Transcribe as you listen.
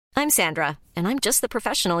I'm Sandra, and I'm just the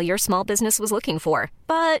professional your small business was looking for.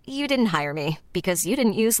 But you didn't hire me because you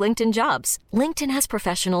didn't use LinkedIn Jobs. LinkedIn has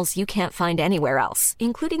professionals you can't find anywhere else,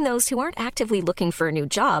 including those who aren't actively looking for a new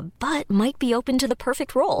job, but might be open to the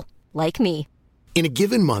perfect role, like me. In a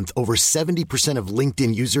given month, over 70% of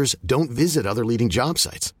LinkedIn users don't visit other leading job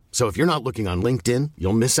sites. So if you're not looking on LinkedIn,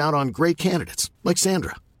 you'll miss out on great candidates like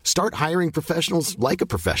Sandra. Start hiring professionals like a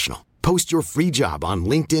professional. Post your free job on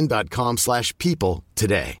linkedin.com/people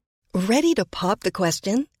today. Ready to pop the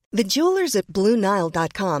question? The jewelers at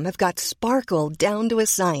BlueNile.com have got sparkle down to a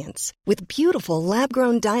science with beautiful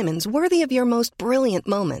lab-grown diamonds worthy of your most brilliant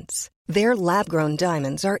moments. Their lab-grown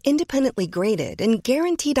diamonds are independently graded and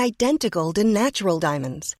guaranteed identical to natural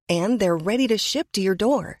diamonds, and they're ready to ship to your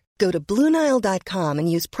door. Go to BlueNile.com and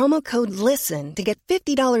use promo code LISTEN to get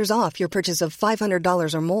 $50 off your purchase of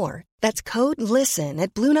 $500 or more. That's code LISTEN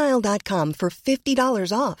at BlueNile.com for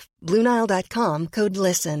 $50 off. BlueNile.com, code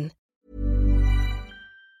LISTEN.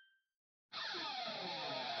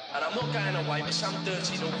 And I'm not going away with some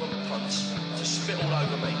dirty northern punts to spit all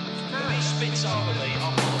over me. When he spits over me,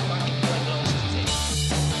 I'm not fucking playing glasses.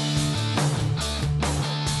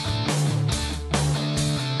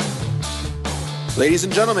 Ladies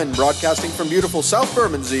and gentlemen, broadcasting from beautiful South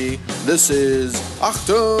Bermondsey, this is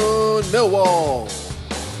Achtung Millwall.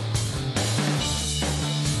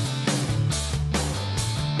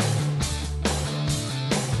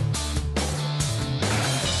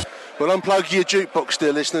 Well, unplug your jukebox,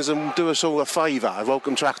 dear listeners, and do us all a favour.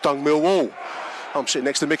 Welcome to Achtung Millwall. I'm sitting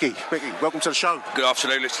next to Mickey. Mickey, welcome to the show. Good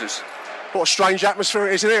afternoon, listeners. What a strange atmosphere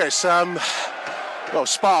it is in here. It's, well,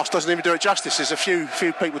 sparse doesn't even do it justice. There's a few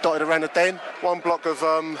people dotted around the den. One block of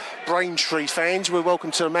Braintree fans. We're welcome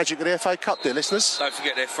to the magic of the FA Cup, dear listeners. Don't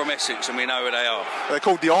forget they're from Essex and we know where they are. They're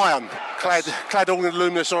called the Iron. Clad all in the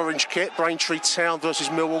luminous orange kit. Braintree Town versus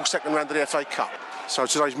Millwall, second round of the FA Cup. So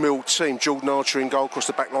today's Mill team: Jordan Archer in goal, across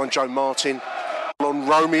the back line, Joe Martin on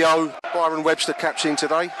Romeo, Byron Webster captain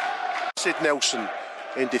today, Sid Nelson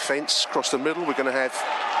in defence. Across the middle we're going to have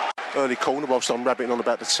early corner whilst I'm rabbiting on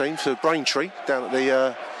about the team for Braintree down at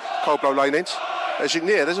the Coldblow Lane end. As you can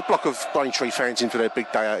hear, there's a block of Braintree fans in for their big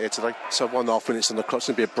day out here today. So 1.5 minutes on the clock. It's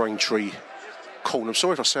going to be a Braintree corner. I'm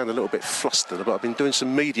sorry if I sound a little bit flustered, but I've been doing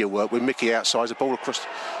some media work with Mickey outside. The ball across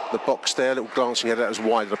the box there, a little glancing at that was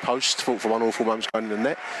wide of the post. Thought for one awful moment's going in the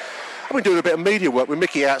net. I've been doing a bit of media work with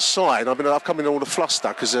Mickey outside. I've come in all the fluster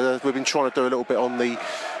because we've been trying to do a little bit on the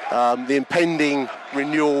impending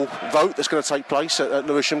renewal vote that's going to take place at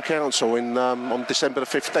Lewisham Council on December the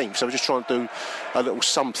 15th. So we're just trying to do a little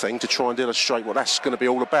something to try and illustrate what that's going to be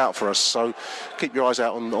all about for us. So keep your eyes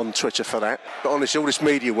out on Twitter for that. But honestly, all this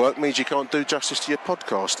media work means you can't do justice to your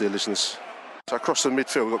podcast, dear listeners. So across the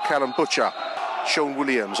midfield, we've got Callum Butcher, Sean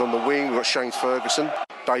Williams on the wing. We've got Shane Ferguson,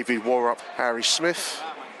 David Warrup, Harry Smith,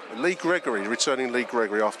 Lee Gregory, returning Lee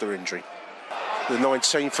Gregory after injury. The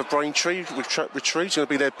 19th for Braintree retreat. It's going to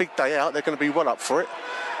be their big day out. They're going to be well up for it.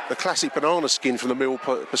 The classic banana skin from the Mill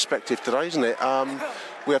perspective today, isn't it?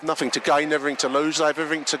 We have nothing to gain, everything to lose. They have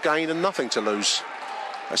everything to gain and nothing to lose.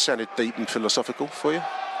 That sounded deep and philosophical for you.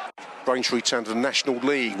 Braintree Town to the National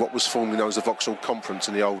League, what was formerly known as the Vauxhall Conference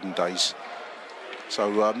in the olden days.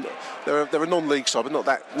 So they're a non-league side, but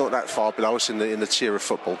not that far below us in the tier of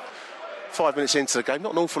football. 5 minutes into the game,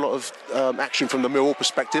 not an awful lot of action from the Millwall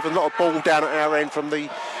perspective, and a lot of ball down at our end from the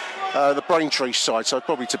Braintree side, so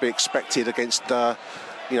probably to be expected against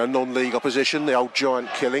non-league opposition. The old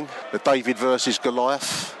giant killing, the David versus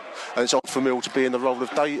Goliath, and it's odd for Mill to be in the role of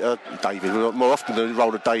David. We're more often in the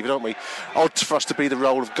role of David, aren't we? Odd for us to be the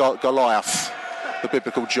role of Goliath, the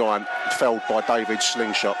biblical giant felled by David's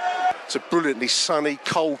slingshot. It's a brilliantly sunny,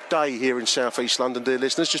 cold day here in South East London, dear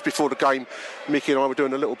listeners. Just before the game, Mickey and I were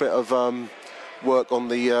doing a little bit of work on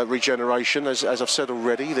the regeneration. As I've said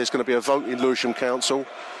already, there's going to be a vote in Lewisham Council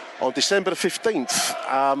on December the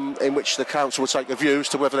 15th, in which the council will take a view as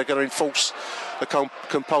to whether they're going to enforce the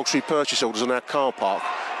compulsory purchase orders on our car park.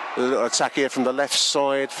 A little attack here from the left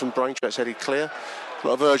side from Braintree, that's headed clear. A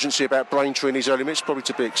lot of urgency about Braintree in these early minutes, probably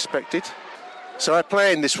to be expected. So our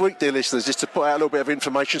plan this week, dear listeners, is to put out a little bit of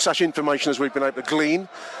information, such information as we've been able to glean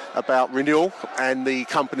about renewal and the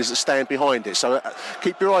companies that stand behind it. So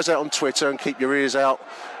keep your eyes out on Twitter and keep your ears out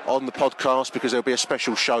on the podcast, because there'll be a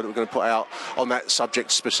special show that we're going to put out on that subject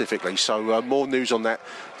specifically. So more news on that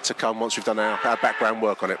to come once we've done our background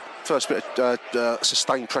work on it. First bit of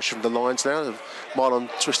sustained pressure from the Lions now. Marlon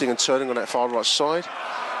twisting and turning on that far right side.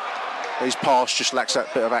 His pass just lacks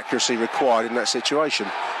that bit of accuracy required in that situation.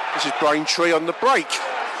 This is Braintree on the break.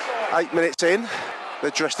 8 minutes in.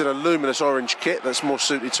 They're dressed in a luminous orange kit that's more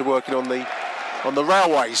suited to working on the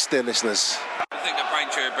railways, dear listeners. I think that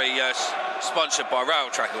Braintree would be sponsored by Rail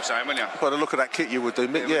Track or something, wouldn't you? By the look of that kit, you would do,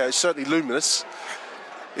 Mick. Yeah, it's certainly luminous.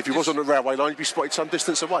 If he was on the railway line, you'd be spotted some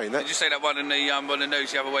distance away. In that. Did you see that one in the on the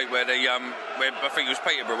news the other week where where I think it was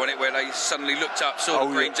Peterborough, wasn't it, where they suddenly looked up, saw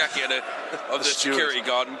the green jacket of the security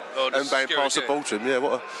guard and bang past the ball to him. Yeah,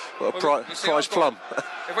 what a prize plum.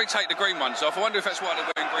 If we take the green ones off, I wonder if that's why they're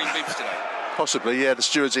wearing green bibs today. Possibly, yeah. The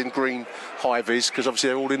stewards in green high-vis because obviously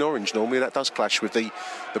they're all in orange normally. That does clash with the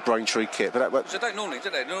Braintree kit. But so they don't normally, do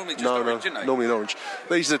they? Normally just orange, don't they? Normally in orange.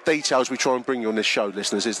 These are the details we try and bring you on this show,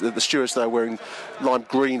 listeners. Is that the stewards they're wearing lime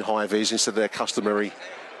green high-vis instead of their customary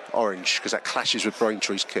orange because that clashes with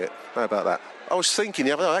Braintree's kit. How about that? I was thinking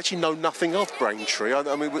the other day, I actually know nothing of Braintree. I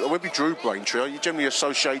mean, when we drew Braintree, you generally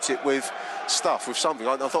associate it with stuff, with something.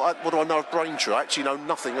 I thought, what do I know of Braintree? I actually know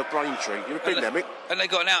nothing of Braintree. You've been there, Mick? And they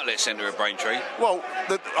got an outlet centre at Braintree. Well,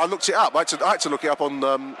 I looked it up. I had to look it up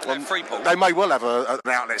on Freeport. They may well have an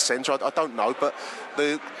outlet centre. I don't know, but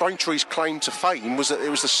the Braintree's claim to fame was that it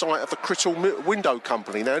was the site of the Crittall Window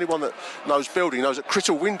Company. Now, anyone that knows building knows that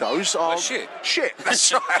Crittall Windows are shit.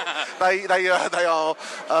 That's right. they are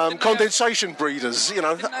condensation breeders. You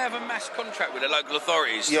know. Didn't they have a mass contract with the local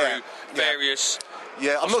authorities through various?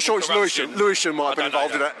 Yeah, I'm not sure it's Lewisham might have been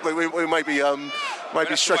involved in that. We may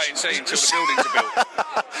be stretching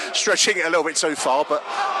stretching it a little bit too far, but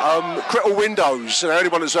Crittall Windows,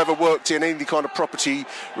 anyone that's ever worked in any kind of property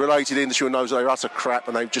related industry knows they're utter crap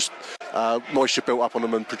and they've just moisture built up on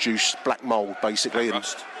them and produced black mould basically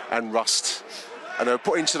and rust. And they're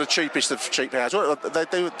put into the cheapest of cheap houses. They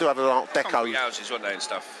do have an Art Deco. Concrete houses, weren't they, and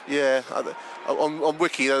stuff? Yeah. On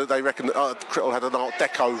Wiki, they reckon that Crittall had an Art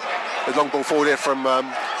Deco. The long ball forward here from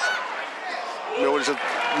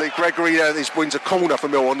Lee Gregory. This wins a corner for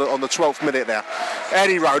Mill on the 12th minute there.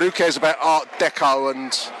 Any road, who cares about Art Deco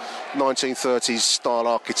and 1930s style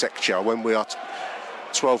architecture when we are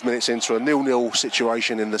 12 minutes into a 0-0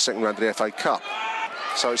 situation in the second round of the FA Cup?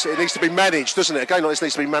 So it needs to be managed, doesn't it? A game like this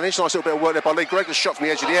needs to be managed. Nice little bit of work there by Lee Gregg. The shot from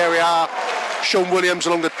the edge of the area. Sean Williams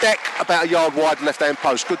along the deck, about a yard wide left-hand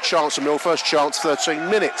post. Good chance for Mill. First chance, 13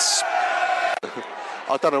 minutes.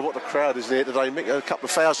 I don't know what the crowd is here today, Mick. A couple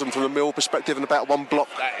of thousand from the Mill perspective and about one block.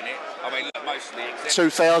 That in it. I mean, look, mostly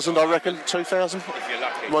 2,000, I reckon. 2,000? If you're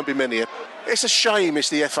lucky. Won't be many here. It's a shame it's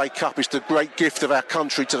the FA Cup. It's the great gift of our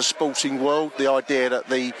country to the sporting world. The idea that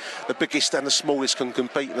the biggest and the smallest can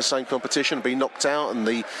compete in the same competition and be knocked out, and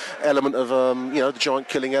the element of the giant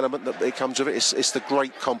killing element that it comes with it. It's the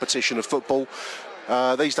great competition of football.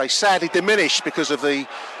 These days sadly diminished because of the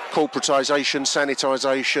corporatisation,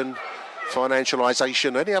 sanitisation,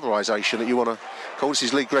 financialisation, any otherisation that you want to call. This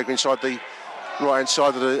is Lee Gregg inside the right hand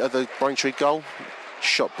side of the Braintree goal.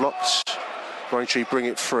 Shot blocked. Braintree bring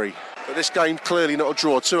it free. But this game clearly not a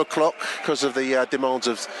draw. 2 o'clock because of the demands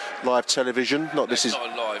of live television. This is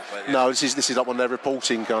not live. No, this is like one of their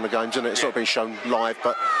reporting kind of games, isn't it? It's not being shown live,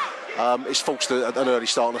 but it's forced an early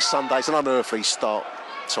start on a Sunday. It's an unearthly start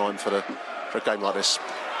time for a game like this.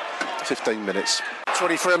 15 minutes.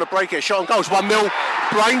 23 on the break here. Shot on goals. 1-0.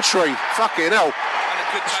 Braintree. Fucking hell. And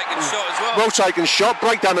a good taken shot as well. Well taken shot.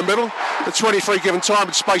 Break down the middle. The 23 given time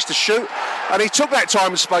and space to shoot. And he took that time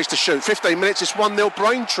and space to shoot. 15 minutes. It's 1-0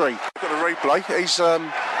 Braintree. Got a replay. He's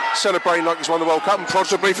celebrating like he's won the World Cup, and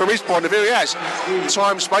possibly from his point of view he has.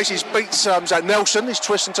 Time, space. He's beat Zach Nelson. He's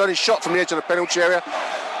twist and turn his shot from the edge of the penalty area.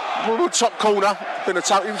 Top corner. Been a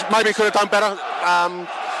tough. Maybe he could have done better.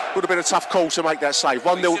 Would have been a tough call to make that save.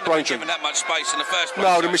 1-0 Braintree. Given that much space in the first place.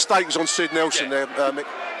 No, the mistake was on Sid Nelson there, Mick.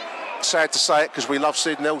 Sad to say it because we love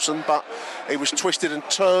Sid Nelson, but he was twisted and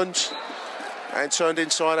turned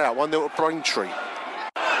inside out. 1-0 to Braintree.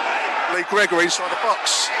 Lee Gregory inside the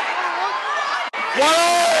box. 1-0!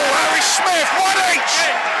 Harry Smith, 1 each!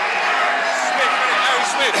 Harry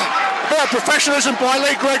Smith. A bit of professionalism by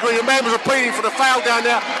Lee Gregory. The man was appealing for the foul down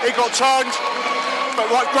there. He got turned. But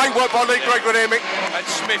great work by Lee Gregory there, Mick. And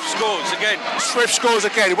Smith scores again. Smith scores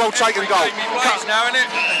again. Well taken goal. Plays now, isn't it?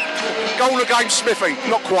 Goal of the game, Smithy.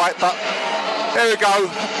 Not quite, but there we go.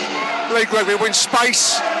 Lee Gregory wins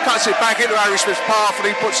space, cuts it back into Harry Smith's path, and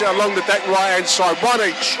he puts it along the deck right hand side. 1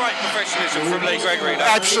 each. Great professionalism from Lee Gregory.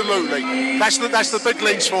 Absolutely. That's the big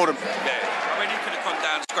leagues for them. Yeah. I mean, he could have gone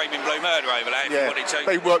down screaming blue murder over that if he wanted to.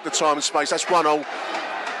 They worked the time and space. That's 1-0.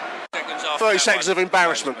 30 seconds of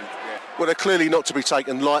embarrassment. Well, they're clearly not to be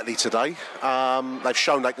taken lightly today. They've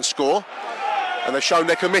shown they can score, and they've shown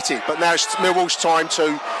they're committed. But now it's Millwall's time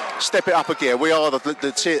to step it up a gear. We are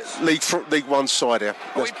the League One side here.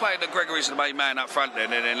 Are we playing that Gregory's the main man up front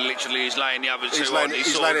then, and then literally he's laying the others he's two laying, on?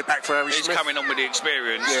 He's laying it back for Harry Smith. He's coming on with the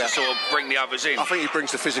experience to sort of bring the others in. I think he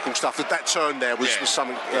brings the physical stuff. That turn there was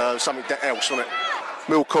something else, wasn't it?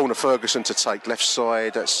 Mill corner, Ferguson to take left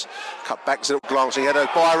side. That's cut back. Little glancing header.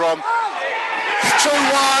 Byron 2-1.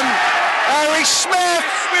 Harry Smith.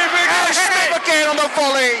 Harry Smith again on the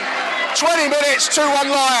volley. 20 minutes, 2-1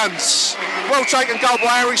 Lions. Well taken goal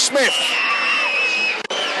by Harry Smith.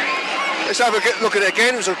 Let's have a look at it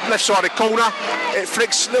again. It was a left-sided corner. It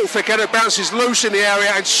flicks, little flick header, bounces loose in the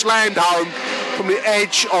area and slammed home from the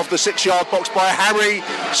edge of the 6-yard box by Harry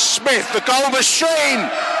Smith, the goal machine.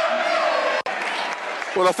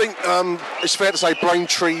 Well, I think it's fair to say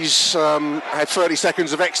Braintree's had 30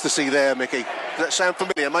 seconds of ecstasy there, Mickey. Does that sound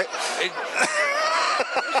familiar, mate? Do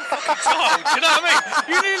you know what I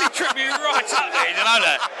mean? You nearly tripped me right up there, you know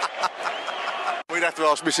that? We'd have to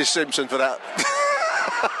ask Mrs. Simpson for that.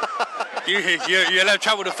 You'll have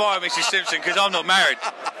trouble to fire Mrs. Simpson because I'm not married.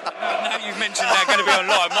 Now you've mentioned they're going to be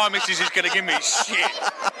online, my missus is going to give me shit.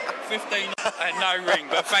 15 and no ring,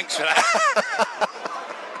 but thanks for that.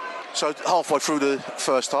 So halfway through the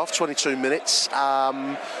first half, 22 minutes.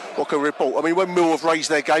 What can we report? I mean, when Mill have raised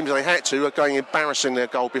their games, they had to, going embarrassing their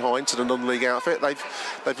goal behind to the non-league outfit.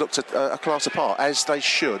 They've looked at a class apart, as they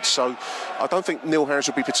should. So I don't think Neil Harris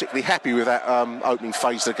will be particularly happy with that opening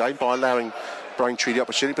phase of the game by allowing Braintree the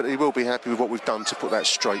opportunity, but he will be happy with what we've done to put that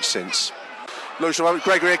straight since. Loose with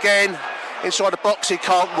Gregory again. Inside the box, he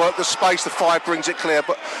can't work the space. The 5 brings it clear,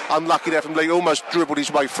 but unlucky there from Lee. Almost dribbled his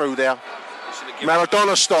way through there.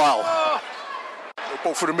 Maradona style.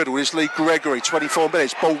 Ball through the middle is Lee Gregory, 24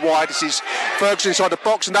 minutes, ball wide. This is Ferguson inside the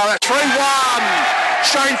box, and now that's 3-1.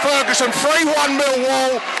 Shane Ferguson, 3-1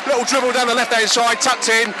 Millwall. Little dribble down the left-hand side, tucked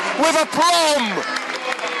in with a plum.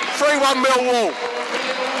 3-1 Millwall.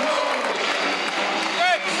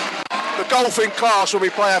 The golfing class when we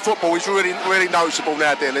play our football is really, really noticeable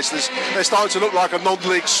now, dear listeners. They're starting to look like a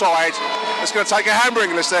non-league side that's going to take a hammering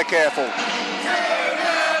unless they're careful.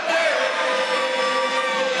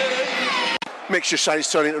 Mick's just saying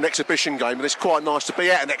it's turning into an exhibition game, and it's quite nice to be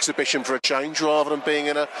at an exhibition for a change rather than being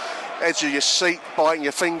in a edge of your seat, biting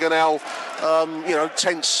your fingernail,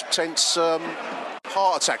 tense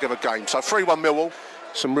heart attack of a game. So 3-1 Millwall.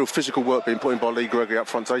 Some real physical work being put in by Lee Gregory up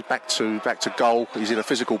front today. Back to goal. He's in a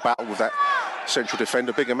physical battle with that central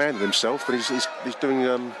defender, bigger man than himself, but he's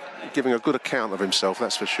doing giving a good account of himself,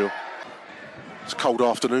 that's for sure. It's a cold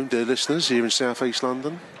afternoon, dear listeners, here in South East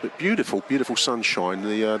London. But beautiful, beautiful sunshine.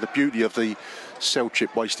 The beauty of the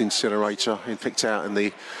Selchip waste incinerator, picked out in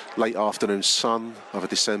the late afternoon sun of a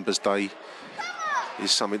December's day,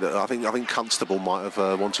 is something that I think Constable might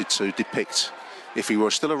have wanted to depict if he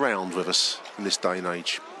were still around with us in this day and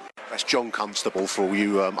age. That's John Constable for all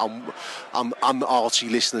you un-arty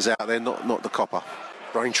listeners out there, not the copper.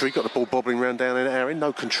 Braintree got the ball bobbling around down in the area,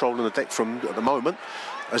 no control on the deck from at the moment.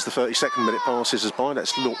 As the 32nd minute passes us by,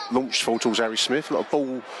 that's launched forward towards Harry Smith. A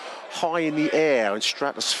ball high in the air, in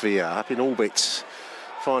stratosphere, up in orbit.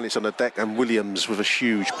 Finally it's on the deck, and Williams with a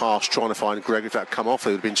huge pass trying to find Greg. If that had come off,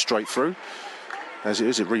 it would have been straight through. As it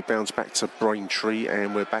is, it rebounds back to Braintree,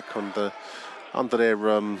 and we're back under their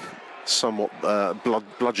somewhat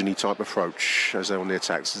bludgeony type approach as they're on the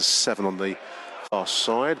attacks. There's 7 on the far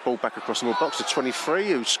side. Ball back across the middle box to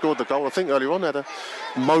 23, who scored the goal, I think, earlier on. Had a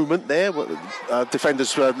moment there where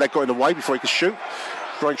defender's leg got in the way before he could shoot.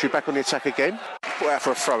 Braintree back on the attack again. Put out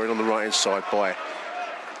for a throw-in on the right-hand side by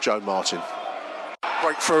Joe Martin.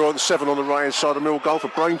 Breakthrough on 7 on the right-hand side of Mill goal for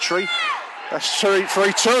Braintree. That's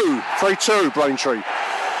 3-2 Braintree.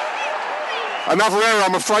 Another error,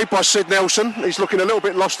 I'm afraid, by Sid Nelson. He's looking a little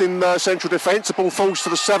bit lost in central defence. The ball falls to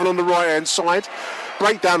the 7 on the right-hand side.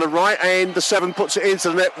 Break down the right, and the 7 puts it into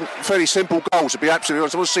the net. Fairly simple goal, to be absolutely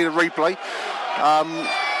honest. I want to see the replay.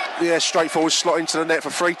 Straightforward slot into the net for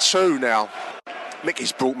 3-2 now.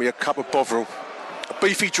 Mickey's brought me a cup of Bovril. A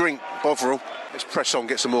beefy drink, Bovril. Let's press on,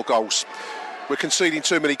 get some more goals. We're conceding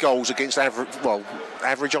too many goals against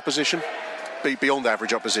average opposition. Beyond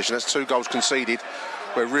average opposition. That's 2 goals conceded,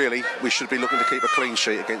 where really we should be looking to keep a clean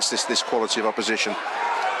sheet against this quality of opposition.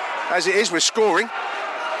 As it is, we're scoring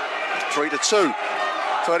 3-2.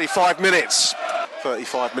 35 minutes.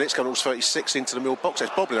 35 minutes, coming towards 36 into the Mill box.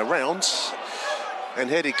 It's bobbling around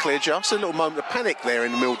and headed clear. Just a little moment of panic there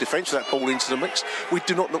in the Mill defence with that ball into the mix. We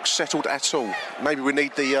do not look settled at all. Maybe we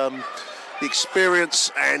need the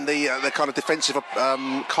experience and the kind of defensive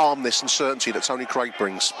calmness and certainty that Tony Craig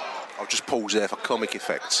brings. I'll just pause there for comic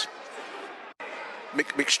effects.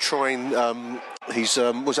 Mick's trying,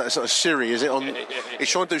 was that sort of Siri, is it? He's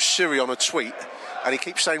trying to do Siri on a tweet, and he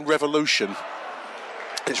keeps saying revolution.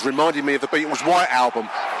 It's reminding me of the Beatles' White Album.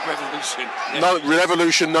 Revolution. Yeah. No,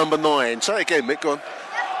 Revolution number 9. Say it again, Mick, go on.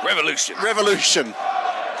 Revolution.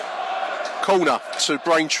 Corner to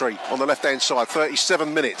Braintree on the left-hand side,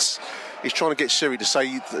 37 minutes. He's trying to get Siri to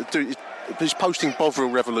say, he's posting Bovril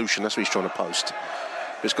Revolution, that's what he's trying to post.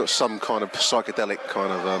 It's got some kind of psychedelic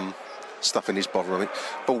kind of stuffing his bottle on it.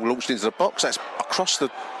 Ball launched into the box. That's across the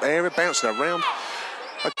area, bouncing around.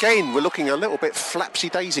 Again, we're looking a little bit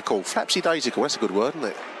flapsy-daisical. Flapsy-daisical, that's a good word, isn't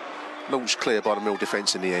it? Launched clear by the Mill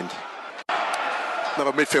defence in the end.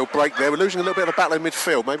 Another midfield break there. We're losing a little bit of a battle in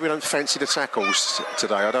midfield. Maybe we don't fancy the tackles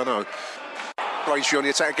today, I don't know. Braintree on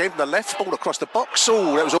the attack again from the left, ball across the box.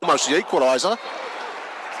 Oh, that was almost the equaliser.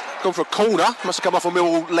 Gone for a corner, must have come off a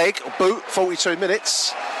Mill leg or boot, 42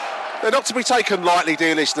 minutes. They're not to be taken lightly,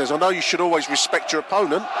 dear listeners. I know you should always respect your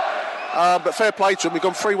opponent, but fair play to them. We've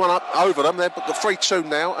gone 3-1 up over them. They've got 3-2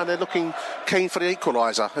 now, and they're looking keen for the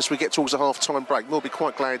equaliser as we get towards the half-time break. We'll be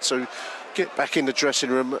quite glad to get back in the dressing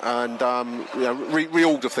room and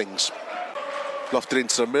reorder things. Lofted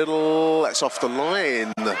into the middle, that's off the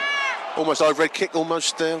line. Almost overhead kick,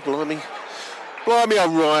 almost there, blimey. Blimey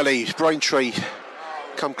O'Reilly, Braintree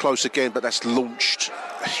come close again, but that's launched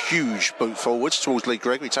a huge boot forwards towards Lee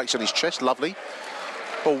Gregory. He takes on his chest, lovely.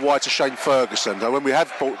 Ball wide to Shane Ferguson. Now, when we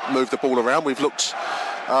have moved the ball around, we've looked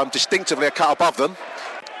distinctively a cut above them.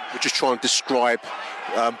 We're just trying to describe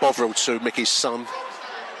Bovril to Mickey's son.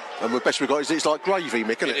 And the best we've got is it's like gravy,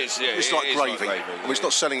 Mick, isn't it? It is, yeah. It's like gravy. I mean, it's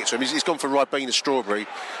not selling it to him. He's gone for Ribena strawberry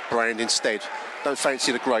brand instead. Don't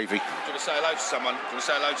fancy the gravy. Do you want to say hello to someone? Do you want to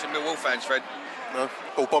say hello to Millwall fans, Fred? No.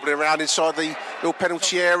 Ball bobbling around inside the little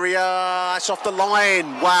penalty area. It's off the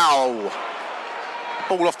line. Wow.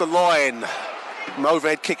 Ball off the line. An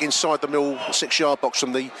overhead kick inside the Mill 6-yard box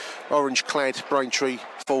from the orange-clad Braintree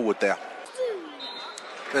forward there.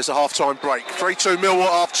 There's a half-time break. 3-2 Millwall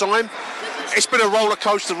at half-time. It's been a roller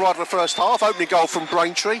coaster ride for the first half. Opening goal from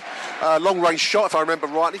Braintree. Long range shot, if I remember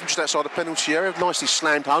rightly, from just outside the penalty area. Nicely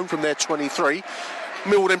slammed home from their 23.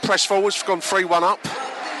 Millwall then pressed forwards, gone 3-1 up.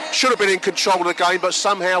 Should have been in control of the game, but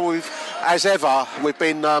somehow we've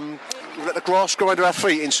been we've let the grass grow under our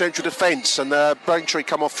feet in central defence, and Braintree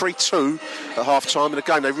come off 3-2 at half-time in the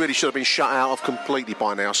game. They really should have been shut out of completely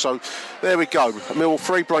by now. So there we go. Millwall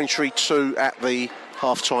 3, Braintree 2 at the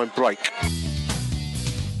half-time break.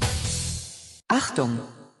 Achtung,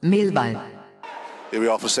 Millball. Here we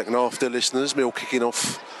are for the second half, dear listeners. Mill kicking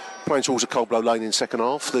off, playing towards a Coldblow Lane in second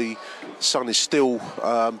half. The sun is still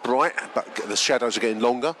bright, but the shadows are getting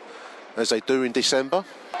longer, as they do in December.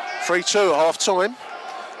 3-2 at half-time.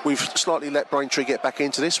 We've slightly let Braintree get back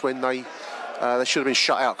into this when they should have been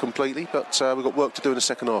shut out completely, but we've got work to do in the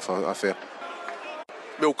second half, I fear.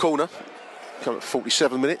 Mill corner, coming at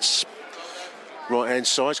 47 minutes. Right-hand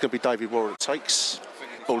side, it's going to be David Warren that takes.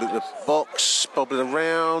 Ball into the box, bobbling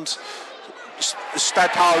around.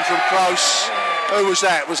 Stabbed home from close. Who was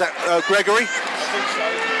that? Was that Gregory?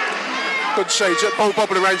 Couldn't see. Ball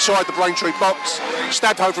bobbling around inside the Braintree box.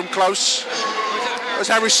 Stabbed home from close. It was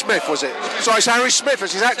Harry Smith, was it? Sorry, it's Harry Smith.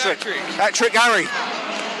 It's his hat-trick. Hat-trick Harry.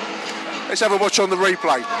 Let's have a watch on the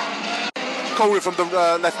replay. Corner from the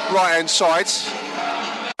right-hand side.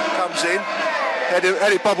 Comes in.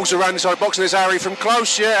 Headed bobbles around inside the box, and there's Harry from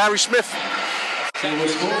close. Yeah, Harry Smith.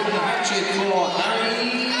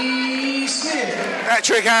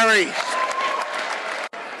 Hat-trick Harry.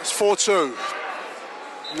 It's 4-2.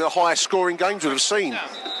 The highest scoring games we've ever seen.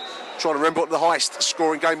 Trying to remember what the highest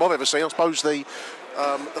scoring game I've ever seen. I suppose the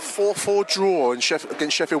 4-4 draw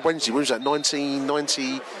against Sheffield Wednesday. When was that?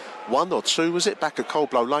 1991 or 2 was it? Back at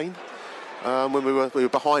Coldblow Lane. When we were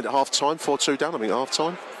behind at half-time, 4-2 down, I think, at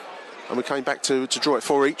half-time. And we came back to draw it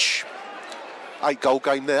 4 each. 8-goal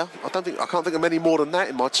game there. I can't think of many more than that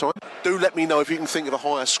in my time. Do let me know if you can think of a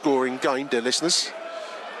higher scoring game, dear listeners.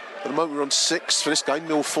 At the moment we're on 6 for this game.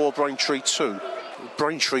 Mill 4, Braintree 2.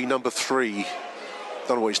 Braintree number 3.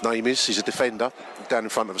 Don't know what his name is. He's a defender down in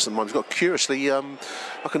front of us at the moment. He's got curiously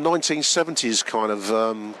like a 1970s kind of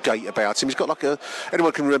gait about him. He's got like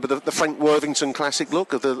anyone can remember the Frank Worthington classic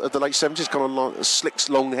look of the late 70s, kind of like slicked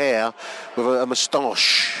long hair with a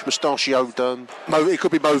mustachioed. It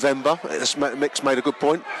could be Movember. Mick's made a good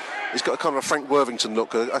point. He's got a kind of a Frank Worthington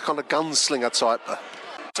look, a kind of gunslinger type.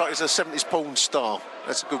 He's a 70s porn star.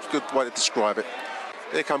 That's a good way to describe it.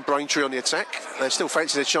 Here come Braintree on the attack. They still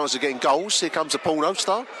fancy their chance of getting goals. Here comes the porno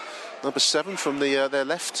star, number 7 from their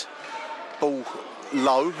left. Ball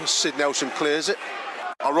low. Sid Nelson clears it.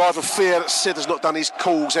 I rather fear that Sid has not done his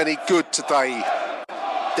calls any good today,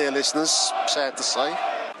 dear listeners. Sad to say.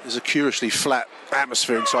 There's a curiously flat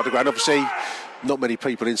atmosphere inside the ground. Obviously, not many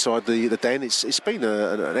people inside the den. It's been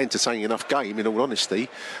an entertaining enough game, in all honesty,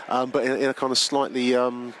 but in a kind of slightly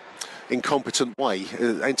incompetent way.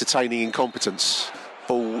 Entertaining incompetence.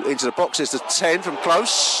 Ball into the box. There's the 10 from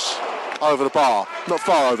close. Over the bar. Not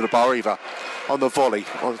far over the bar either. On the volley.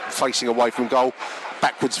 Facing away from goal.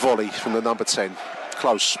 Backwards volley from the number 10.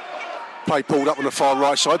 Close. Play pulled up on the far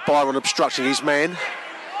right side. Byron obstructing his man.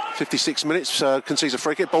 56 minutes, concedes a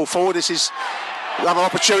free kick, ball forward. This is another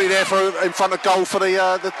opportunity there in front of goal for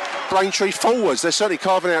the Braintree forwards. They're certainly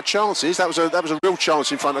carving out chances. That was a real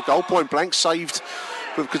chance in front of goal, point blank, saved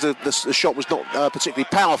because the shot was not particularly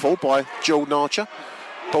powerful by Jordan Archer.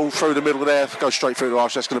 Ball through the middle there, goes straight through to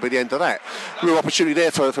Archer. That's going to be the end of that. Real opportunity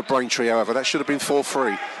there for Braintree, however. That should have been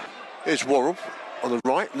 4-3. Here's Worrell on the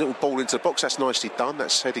right, little ball into the box. That's nicely done.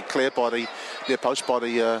 That's headed clear by the near post by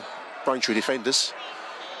the Braintree defenders.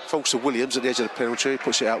 Falls to Williams at the edge of the penalty,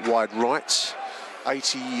 puts it out wide right.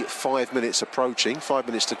 85 minutes approaching, 5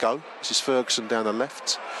 minutes to go. This is Ferguson down the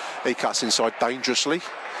left. He cuts inside dangerously.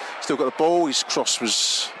 Still got the ball. His cross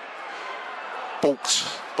was balked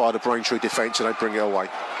by the Braintree defence and they bring it away.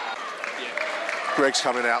 Greg's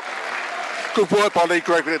coming out. Good work by Lee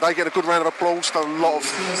Gregory. They get a good round of applause. Done a lot of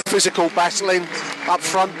physical battling up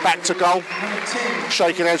front, back to goal.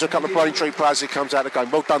 Shaking hands with a couple of Braintree players as he comes out of the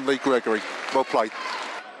game. Well done, Lee Gregory. Well played.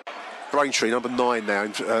 Braintree, number 9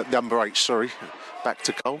 now. Number 8, sorry. Back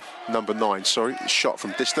to goal. Number 9, sorry. Shot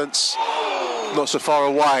from distance. Not so far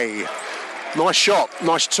away. Nice shot.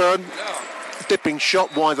 Nice turn. Dipping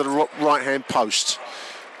shot wide of the right-hand post.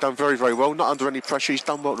 Done very, very well. Not under any pressure. He's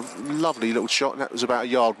done well. Lovely little shot, and that was about a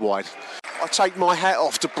yard wide. I take my hat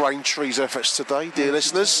off to Braintree's efforts today, dear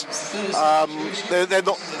listeners. They're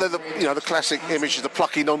not the classic image of the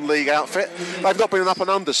plucky non-league outfit. They've not been an up and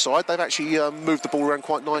under side. They've actually moved the ball around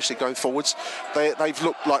quite nicely going forwards. They've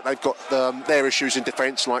looked like they've got their issues in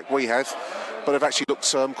defence like we have, but they've actually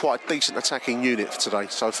looked quite a decent attacking unit for today.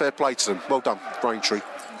 So fair play to them. Well done, Braintree.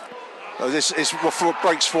 This is what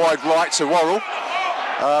breaks wide right to Worrell.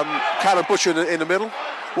 Callum Butcher in the middle.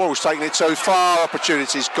 Worrell's taking it too far.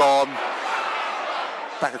 Opportunity's gone.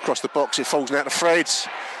 Back across the box, it falls out to Fred. 5-2.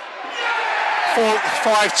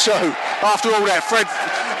 After all that, Fred,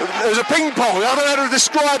 there was a ping pong. I don't know how to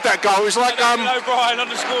describe that goal. It was like O'Brien on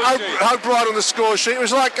the score sheet. O'Brien on the score sheet. It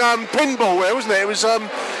was like pinball there, wasn't it? It was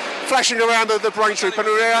flashing around the Braintree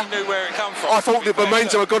penalty area. Knew where it come from. I thought the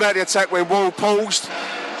momentum had gone out of the attack when Worrell paused.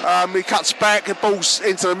 He cuts back, the ball's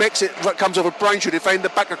into the mix, it comes off a Braintree defender,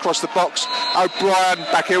 back across the box. O'Brien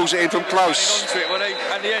back heels it in from close.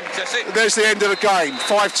 At the end, that's it. There's the end of the game,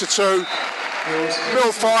 5-2.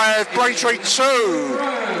 Mill 5, Braintree 2.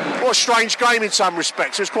 What a strange game in some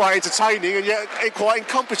respects. It was quite entertaining and yet quite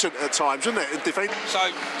incompetent at times, wasn't it, in defence? So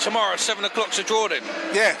tomorrow, 7 o'clock's a draw then?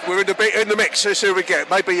 Yeah, we're in the mix. Let's see who we get.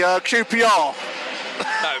 Maybe QPR.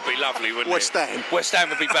 That would be lovely, wouldn't West Ham. West Ham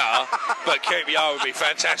would be better, but QPR would be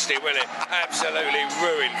fantastic, wouldn't it? Absolutely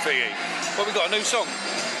ruined Figgy. Well, we've got a new song.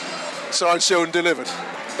 Signed, sealed and delivered.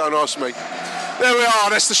 Don't ask me. There we are,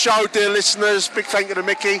 that's the show, dear listeners. Big thank you to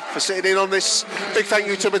Mickey for sitting in on this. Big thank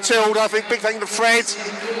you to Matilda, I think. Big thank you to Fred.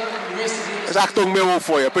 There's Achtung Millwall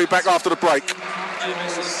for you. Be back after the break.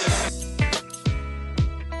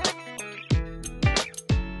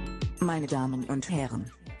 Meine Damen und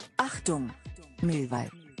Herren, Achtung, Millwall.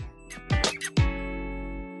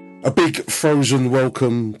 A big frozen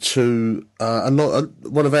welcome to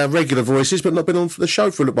one of our regular voices, but not been on the show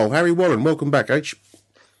for a little while. Harry Warren, welcome back, H.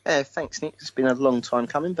 Thanks, Nick. It's been a long time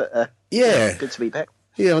coming, but yeah, good to be back.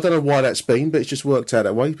 Yeah, I don't know why that's been, but it's just worked out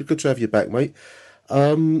that way. But good to have you back, mate.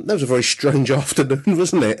 That was a very strange afternoon,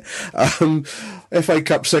 wasn't it? FA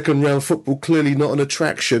Cup second round football, clearly not an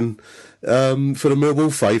attraction for the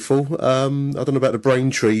Millwall faithful. I don't know about the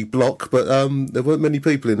Braintree block, but there weren't many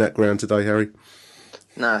people in that ground today, Harry.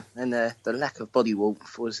 No, and the lack of body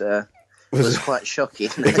warmth was quite shocking.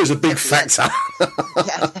 It was a big factor.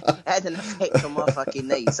 It had an effect on my fucking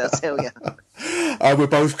knees, I'll tell you. We're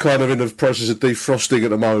both kind of in the process of defrosting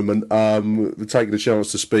at the moment. We're taking a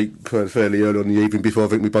chance to speak fairly early on in the evening before I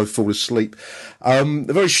think we both fall asleep. A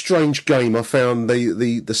very strange game. I found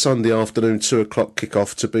the Sunday afternoon 2 o'clock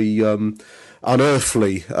kickoff to be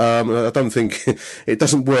unearthly. I don't think it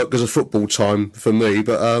doesn't work as a football time for me,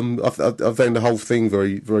 but I found the whole thing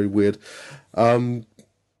very, very weird.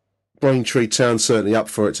 Braintree Town certainly up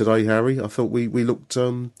for it today, Harry. I thought we looked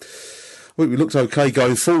okay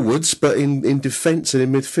going forwards, but in defence and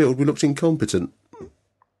in midfield we looked incompetent.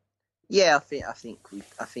 Yeah, I think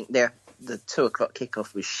the 2 o'clock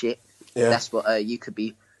kickoff was shit. Yeah. That's what you could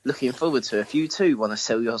be looking forward to if you too want to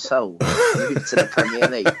sell your soul to the Premier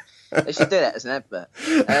League. They should do that as an advert.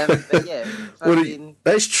 But yeah,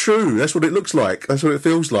 that's true. That's what it looks like. That's what it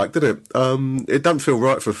feels like, doesn't it? It doesn't feel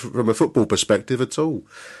right from a football perspective at all.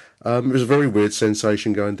 It was a very weird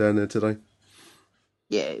sensation going down there today.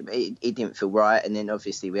 yeah, it didn't feel right. And then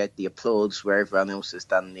obviously we had the applause where everyone else has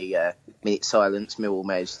done the minute silence. Millwall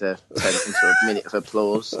managed to turn it into a minute of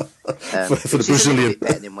applause. For the Brazilian. Is a little bit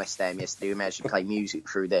better than West Ham yesterday. We managed to play music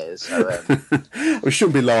through theirs. So, we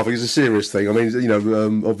shouldn't be laughing. It's a serious thing. I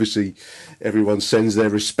mean, obviously everyone sends their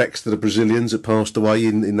respects to the Brazilians that passed away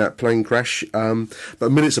in that plane crash. But a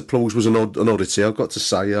minute's applause was an oddity, I've got to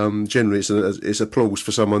say. Generally, it's applause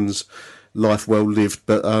for someone's life well lived,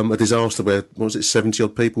 but a disaster where 70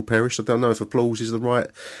 odd people perished. I don't know if applause is the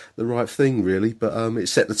right thing really, but it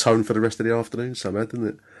set the tone for the rest of the afternoon somehow, didn't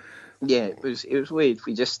it? Yeah, it was weird.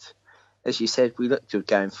 We just, as you said, we looked good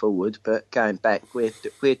going forward, but going back, we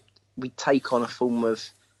take on a form of,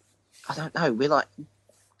 I don't know, we're like,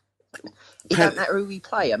 it don't matter who we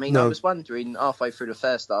play. I mean, no. I was wondering halfway through the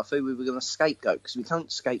first half who we were going to scapegoat, because we can't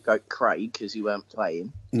scapegoat Craig because he weren't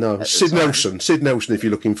playing. No, Sid Nelson. Sid Nelson, if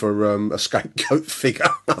you're looking for a scapegoat figure.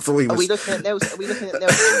 I thought he was... Are we looking at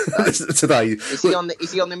Nelson today? Is he on the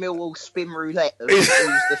Millwall spin roulette of who's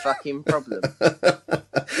the fucking problem?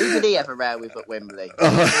 Who did he have a row with at Wembley?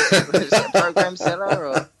 Was it a programme seller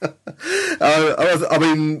or? I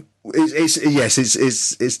mean,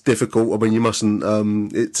 it's difficult. I mean, you mustn't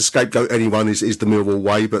to scapegoat anyone is the Millwall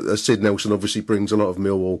way, but Sid Nelson obviously brings a lot of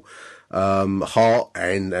Millwall heart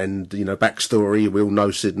and backstory. We all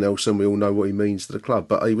know Sid Nelson. We all know what he means to the club.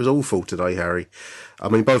 But he was awful today, Harry. I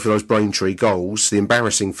mean, both of those Braintree goals, the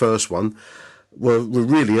embarrassing first one, were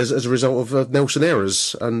really as a result of Nelson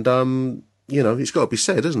errors, and it's got to be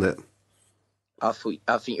said, isn't it? I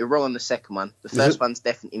think you're wrong on the second one. The first one's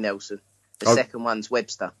definitely Nelson. The second one's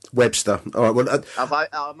Webster. All right. Well,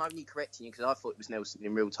 I'm only correcting you because I thought it was Nelson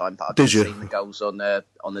in real time, but I've just seen the goals on the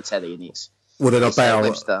telly, and it's. Well, then I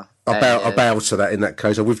bow to that in that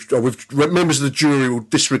case. Members of the jury will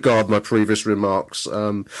disregard my previous remarks.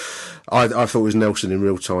 I thought it was Nelson in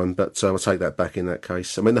real time, but I'll take that back in that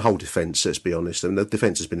case. I mean, the whole defence, let's be honest. I mean, the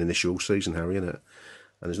defence has been an issue all season, Harry, isn't it?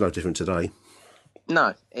 And it's no different today.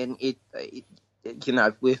 No, and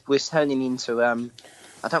we're turning into...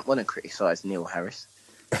 I don't want to criticise Neil Harris,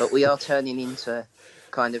 but we are turning into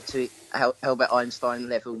kind of to Albert Einstein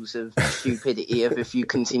levels of stupidity of if you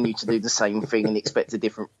continue to do the same thing and expect a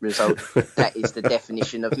different result. That is the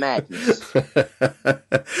definition of madness.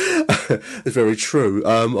 It's very true.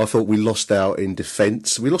 I thought we lost out in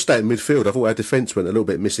defence. We lost out in midfield. I thought our defence went a little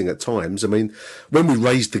bit missing at times. I mean, when we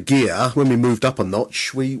raised the gear, when we moved up a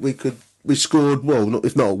notch, we scored, well,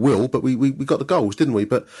 if not a will, but we got the goals, didn't we?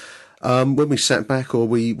 But when we sat back or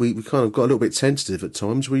we kind of got a little bit tentative at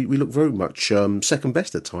times, we looked very much second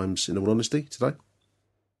best at times, in all honesty, today.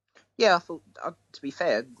 Yeah, I thought, to be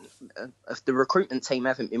fair, if the recruitment team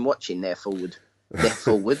haven't been watching their forwards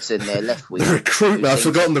and their left wing. I've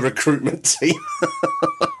forgotten the recruitment team.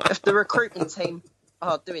 If the recruitment team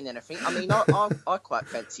are doing anything, I mean, I quite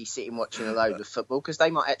fancy sitting watching a load of football because they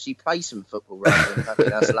might actually play some football rather than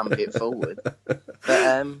fucking us lump it forward.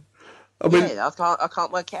 But I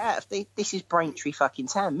can't work it out. This is Braintree fucking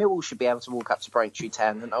Town. Millwall should be able to walk up to Braintree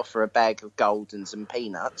Town and offer a bag of gold and some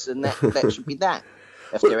peanuts, and that should be that.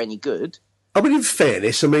 If they're any good. I mean, in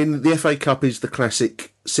fairness, I mean, the FA Cup is the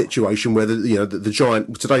classic situation where the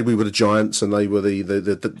Giant. Today we were the Giants, and they were we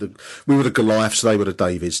were the Goliaths. They were the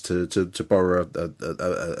Davies, to borrow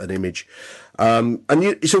an image. And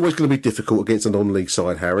it's always going to be difficult against a non-league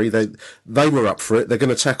side, Harry. They were up for it. They're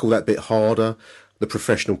going to tackle that bit harder. The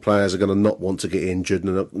professional players are going to not want to get injured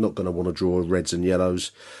and are not going to want to draw reds and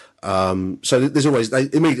yellows. So there's always, they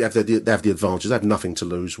immediately have the advantage. They have nothing to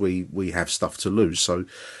lose. We have stuff to lose. So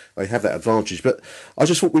they have that advantage. But I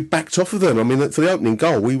just thought we backed off of them. I mean, for the opening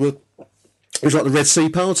goal, it was like the Red Sea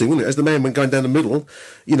party, wasn't it? As the man went going down the middle,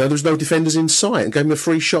 there was no defenders in sight and gave him a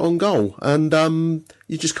free shot on goal. And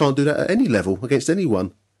you just can't do that at any level against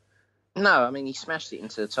anyone. No, I mean, he smashed it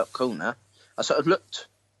into the top corner. I sort of looked...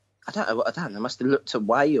 I don't know what I done. I must have looked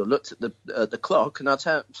away or looked at the clock, and I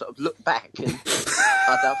sort of looked back, and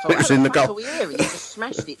I thought, it was in the goal. Are we here? And he just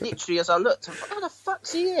smashed it literally as I looked. I thought, how the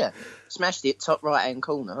fuck's he here? Smashed it top right hand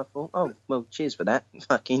corner. I thought, oh well, cheers for that.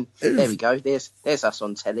 Fucking there we go. There's us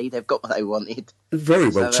on telly. They've got what they wanted. Very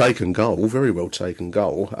well taken goal. Very well taken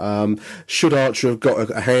goal. Should Archer have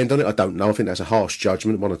got a hand on it? I don't know. I think that's a harsh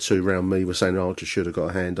judgment. One or two round me were saying Archer should have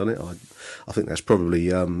got a hand on it. I think that's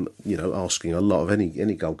probably asking a lot of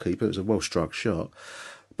any goalkeeper. It was a well struck shot.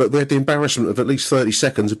 But we had the embarrassment of at least 30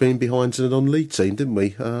 seconds of being behind to the non-league team, didn't we?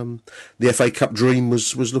 The FA Cup dream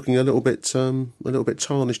was looking a little bit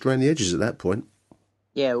tarnished around the edges at that point.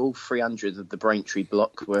 Yeah, all 300 of the Braintree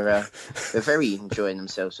block were very enjoying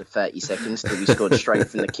themselves for 30 seconds till we scored straight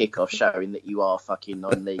from the kickoff, showing that you are fucking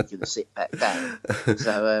non-league and sit back down.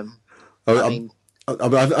 So, I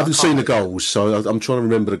haven't seen the goals, so I'm trying to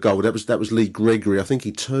remember the goal. That was Lee Gregory. I think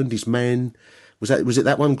he turned his man. Was it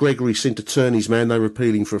that one? Gregory seemed to turn his man. They were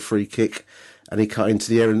appealing for a free kick, and he cut into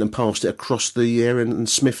the air and passed it across the air, and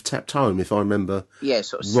Smith tapped home, if I remember. Yeah,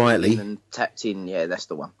 sort of rightly. And tapped in. Yeah, that's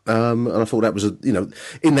the one. And I thought that was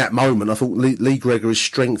in that moment, I thought Lee Gregory's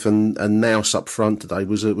strength and nous up front today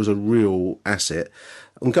was a real asset.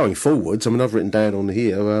 And going forwards, I mean, I've written down on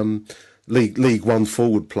here. League One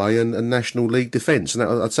forward play and National League defence, and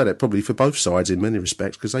I'd say that probably for both sides in many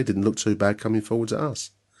respects, because they didn't look too bad coming forwards at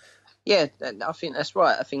us. Yeah, I think that's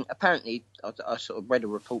right. I think apparently I sort of read a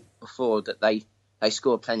report before that they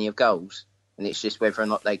scored plenty of goals, and it's just whether or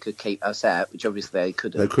not they could keep us out, which obviously they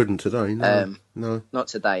couldn't. They couldn't today, no. Not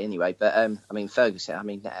today anyway, but I mean,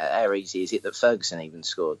 Ferguson, how easy is it that Ferguson even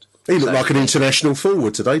scored? He looked like an international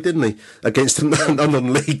forward today, didn't he? Against a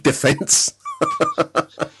non-league defence.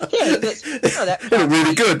 Yeah, that looked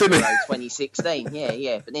really good, didn't he? 2016,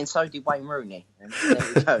 yeah. But then so did Wayne Rooney. And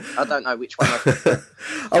there we go. I don't know which one I prefer.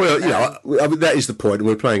 I mean, that is the point.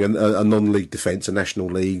 We're playing a non-league defence, a National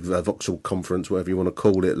League, a Vauxhall Conference, whatever you want to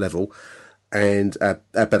call it, level. And our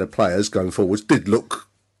better players going forwards did look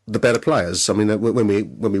the better players. I mean, when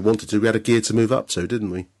we wanted to, we had a gear to move up to,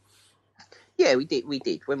 didn't we? Yeah, we did.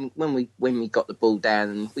 When we got the ball down,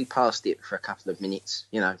 and we passed it for a couple of minutes,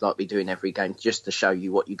 like we do in every game, just to show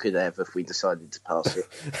you what you could have if we decided to pass it.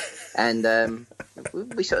 And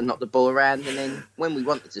we sort of knocked the ball around, and then when we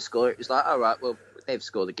wanted to score, it was like, all right, well, they've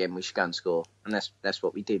scored again, we should go and score, and that's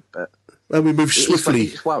what we did. But and we moved swiftly.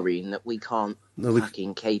 It's worrying that we can't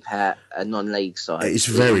fucking keep out a non-league side. It's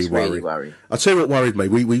very really worrying. I'll tell you what worried me.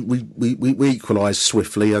 We equalised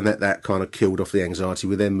swiftly, and that kind of killed off the anxiety.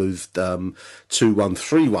 We then moved 2-1,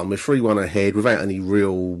 3-1. We're 3-1 ahead without any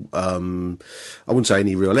real, I wouldn't say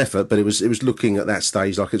any real effort, but it was looking at that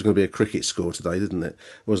stage like it was going to be a cricket score today, didn't it?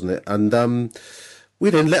 Wasn't it? And we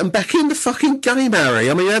then let them back in the fucking game, Harry.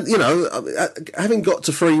 I mean, having got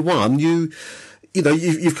to 3-1,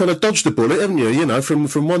 you've kind of dodged the bullet, haven't you? From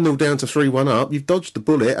 1-0 down to 3-1 up, you've dodged the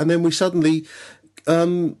bullet, and then we suddenly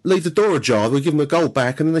leave the door ajar. We give them a goal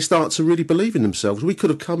back, and then they start to really believe in themselves. We could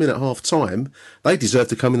have come in at half time. They deserved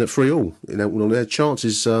to come in at 3-3. They had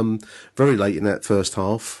chances very late in that first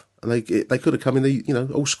half, and they could have come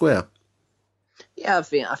in, all square. Yeah,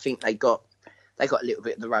 I think they got a little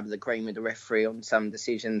bit of the rub of the green with the referee on some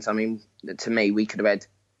decisions. I mean, to me, we could have had,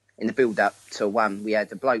 in the build-up to one, we had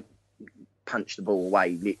the bloke punch the ball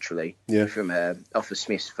away, literally, from off of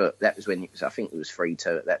Smith's foot. That was when I think it was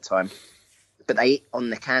 3-2 at that time. But they hit on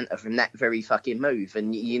the counter from that very fucking move.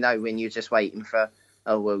 And when you're just waiting for,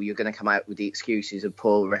 you're going to come out with the excuses of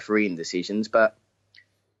poor refereeing decisions. But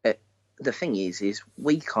the thing is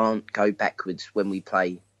we can't go backwards when we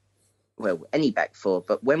play, any back four,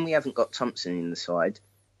 but when we haven't got Thompson in the side,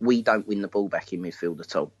 we don't win the ball back in midfield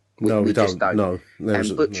at all. We just don't. No,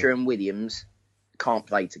 and Butcher and Williams can't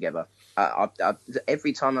play together.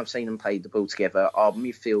 Every time I've seen them play the ball together, our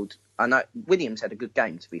midfield, I know Williams had a good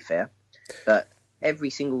game, to be fair, but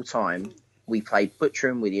every single time we played Butcher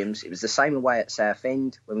and Williams, it was the same away at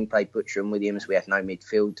Southend. When we played Butcher and Williams, we had no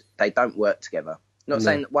midfield. They don't work together. Not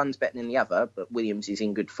saying that one's better than the other, but Williams is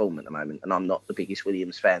in good form at the moment, and I'm not the biggest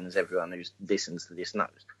Williams fan, as everyone who listens to this knows.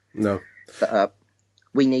 No. But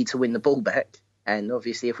we need to win the ball back, and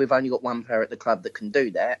obviously if we've only got one player at the club that can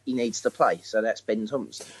do that, he needs to play, so that's Ben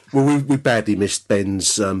Thompson. Well, we badly missed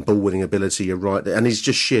Ben's ball-winning ability, you're right, and he's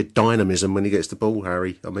just sheer dynamism when he gets the ball,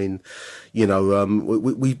 Harry. I mean, we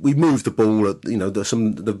moved the ball at,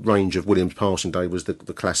 the range of Williams' passing day was the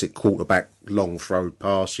classic quarterback long throw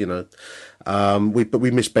pass, but we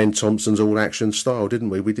missed Ben Thompson's all-action style, didn't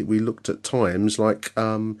we? We looked at times like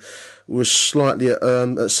we were slightly at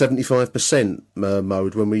 75%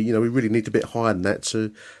 mode when we really need a bit higher than that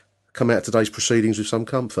to come out of today's proceedings with some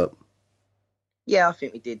comfort. Yeah, I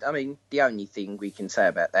think we did. I mean, the only thing we can say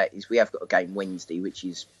about that is we have got a game Wednesday, which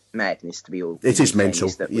is madness to be all. It is mental.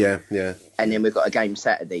 Yeah. And then we've got a game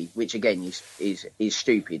Saturday, which again is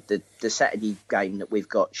stupid. The Saturday game that we've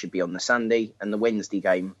got should be on the Sunday, and the Wednesday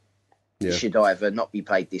game should either not be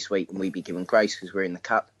played this week and we be given grace because we're in the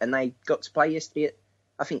cup. And they got to play yesterday at,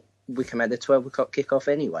 I think Wickham had a 12 o'clock kickoff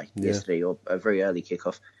anyway yesterday, or a very early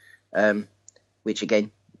kickoff, which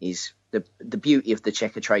again is the beauty of the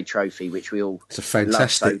Checkatrade Trophy, which we all it's a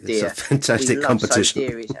fantastic competition. So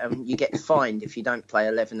dear is, you get fined if you don't play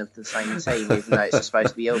 11 of the same team, even though it's supposed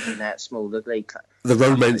to be helping out smaller league. The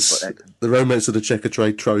romance of the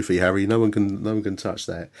Checkatrade Trophy, Harry. No one can touch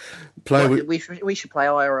that. We should play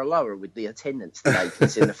higher or lower with the attendance today,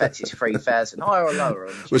 considering the fact it's 3,000 higher or lower.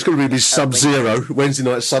 It's going to be Sub-Zero Wednesday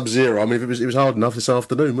night. Sub-Zero. I mean, it was hard enough this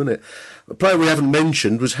afternoon, wasn't it? A player we haven't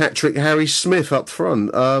mentioned was hat-trick Harry Smith up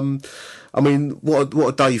front. I mean, what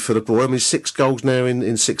a day for the boy. I mean, 6 goals now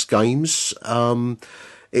in 6 games.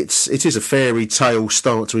 It is a fairy tale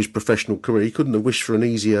start to his professional career. He couldn't have wished for an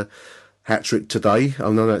easier hat-trick today.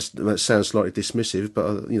 I know that sounds slightly dismissive,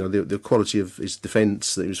 but the quality of his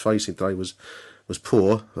defence that he was facing today was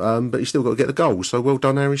poor. But he's still got to get the goal. So well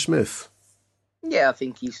done, Harry Smith. Yeah, I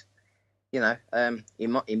think he's, in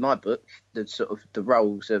my book, the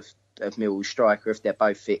roles of Millwall striker, if they're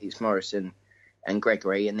both fit, it's Morrison and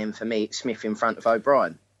Gregory, and then for me it's Smith in front of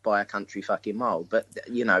O'Brien by a country fucking mile. But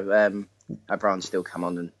O'Brien still come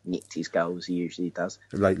on and nicked his goals, he usually does.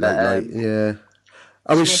 Late, yeah.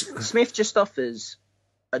 Smith just offers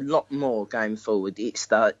a lot more going forward. It's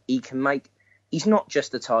that he can make. He's not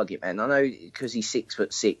just a target man. I know because he's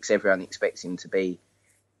 6'6", everyone expects him to be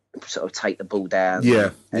sort of take the ball down.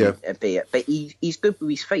 And be it. But he's good with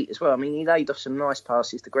his feet as well. I mean, he laid off some nice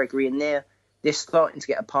passes to Gregory, and they're starting to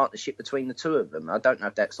get a partnership between the two of them. I don't know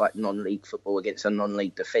if that's like non-league football against a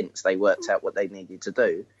non-league defence. They worked out what they needed to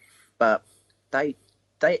do, but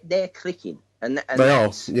they're clicking. And they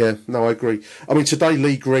are, yeah. No, I agree. I mean, today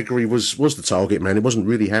Lee Gregory was the target man. It wasn't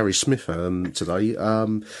really Harry Smith today.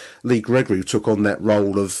 Lee Gregory took on that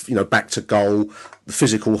role of back to goal, the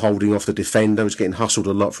physical holding off the defender, was getting hustled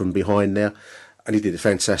a lot from behind there, and he did it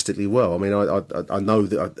fantastically well. I mean, I know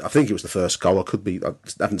that I think it was the first goal. I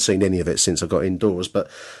haven't seen any of it since I got indoors, but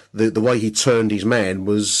the way he turned his man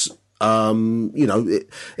was. That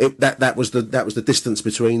was the distance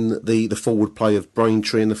between the forward play of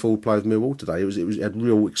Braintree and the forward play of Millwall today. It had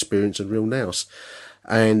real experience and real nous.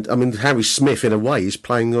 And I mean, Harry Smith in a way is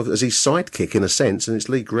playing as his sidekick in a sense, and it's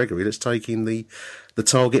Lee Gregory that's taking the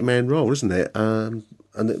target man role, isn't it? And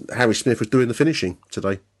Harry Smith was doing the finishing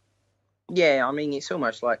today. Yeah, I mean, it's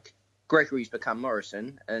almost like Gregory's become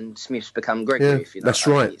Morrison and Smith's become Gregory. Yeah, if you know. That's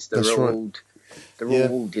right. It's the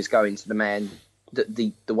reward is going to the man.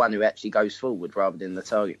 The one who actually goes forward rather than the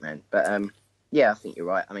target man. But I think you're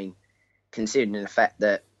right. I mean, considering the fact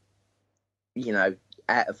that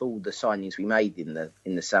out of all the signings we made in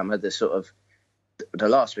the summer, the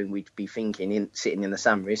last thing we'd be thinking sitting in the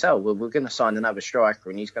summer is, we're going to sign another striker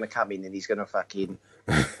and he's going to come in and he's going to fucking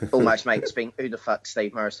almost make us think, who the fuck's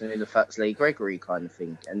Steve Morrison, who the fuck's Lee Gregory kind of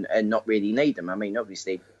thing, and not really need them. I mean,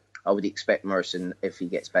 obviously, I would expect Morrison, if he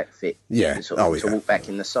gets back fit, to walk back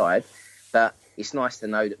in the side, but it's nice to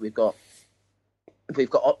know that we've got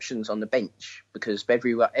options on the bench because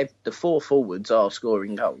the 4 forwards are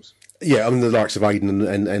scoring goals. Yeah, I mean, the likes of Aiden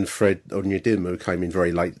and Fred Onyedinma, who came in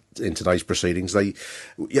very late in today's proceedings,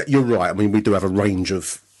 you're right. I mean, we do have a range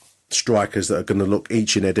of strikers that are going to look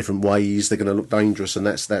each in their different ways. They're going to look dangerous, and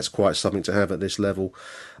that's quite something to have at this level.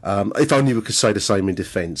 If only we could say the same in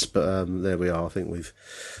defence, but there we are. I think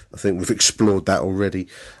we've explored that already.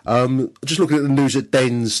 Just looking at the News at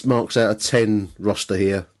Den's marks out of 10 roster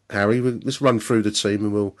here, Harry. Let's run through the team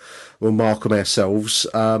and we'll mark them ourselves.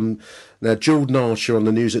 Now, Jordan Archer on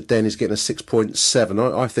the News at Den is getting a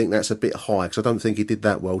 6.7. I think that's a bit high because I don't think he did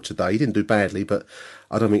that well today. He didn't do badly, but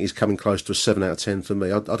I don't think he's coming close to a 7 out of 10 for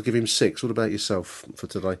me. I'd give him 6. What about yourself for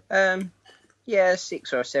today?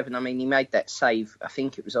 6 or a 7. I mean, he made that save. I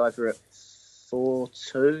think it was either at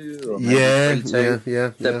 4-2 or maybe 3-2.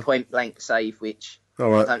 Yeah. The point blank save, which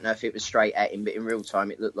right. I don't know if it was straight at him, but in real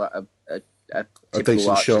time it looked like a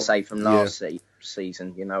typical Archer save from last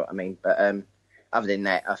season. You know what I mean? But other than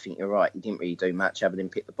that, I think you're right. He didn't really do much other than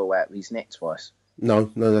pick the ball out of his net twice.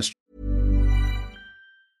 No, that's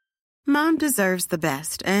Mom deserves the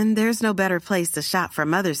best, and there's no better place to shop for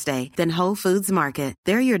Mother's Day than Whole Foods Market.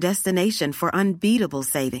 They're your destination for unbeatable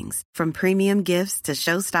savings, from premium gifts to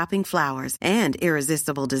show-stopping flowers and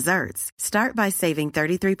irresistible desserts. Start by saving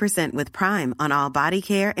 33% with Prime on all body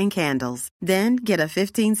care and candles. Then get a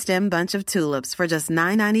 15-stem bunch of tulips for just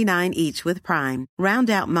 $9.99 each with Prime. Round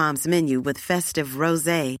out Mom's menu with festive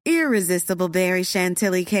rosé, irresistible berry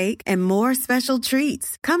chantilly cake, and more special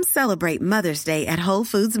treats. Come celebrate Mother's Day at Whole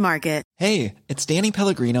Foods Market. Hey, it's Danny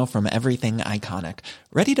Pellegrino from Everything Iconic.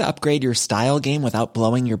 Ready to upgrade your style game without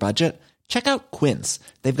blowing your budget? Check out Quince.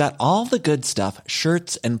 They've got all the good stuff,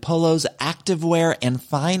 shirts and polos, activewear, and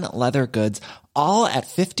fine leather goods, all at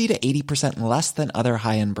 50 to 80% less than other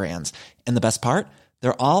high-end brands. And the best part?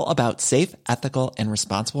 They're all about safe, ethical, and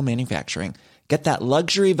responsible manufacturing. Get that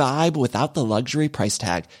luxury vibe without the luxury price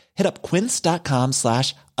tag. Hit up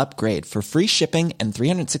quince.com/upgrade for free shipping and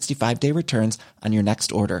 365-day returns on your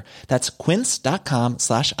next order. That's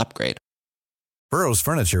quince.com/upgrade. Burrow's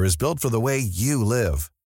furniture is built for the way you live.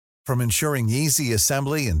 From ensuring easy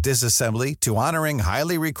assembly and disassembly to honoring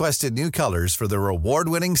highly requested new colors for their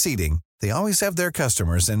award-winning seating, they always have their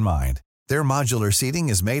customers in mind. Their modular seating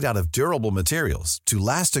is made out of durable materials to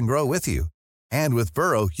last and grow with you. And with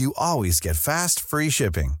Burrow, you always get fast, free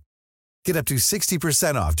shipping. Get up to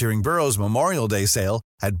 60% off during Burrow's Memorial Day sale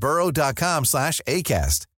at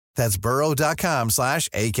burrow.com/ACAST. That's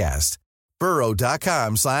burrow.com/ACAST.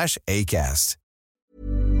 burrow.com/ACAST.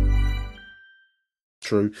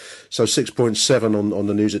 True. So 6.7 on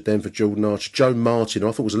the news at Den for Jordan Archer. Joe Martin,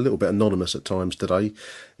 I thought was a little bit anonymous at times today,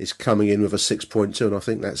 is coming in with a 6.2, and I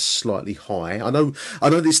think that's slightly high. I know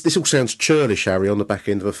this all sounds churlish, Harry, on the back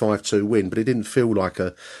end of a 5-2 win, but it didn't feel like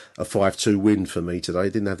a 5-2 win for me today.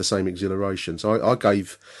 It didn't have the same exhilaration. So I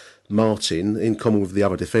gave Martin, in common with the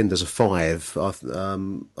other defenders, a 5. I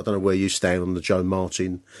don't know where you stand on the Joe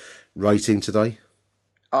Martin rating today.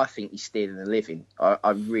 I think he's stealing a living. I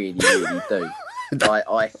really, really do.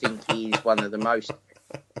 I think he's one of the most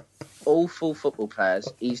awful football players.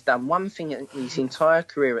 He's done one thing in his entire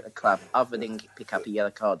career at the club other than pick up a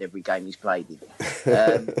yellow card every game he's played in,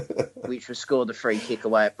 which was score the free kick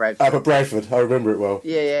away at Bradford. At Bradford, I remember it well.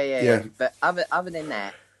 Yeah. But other than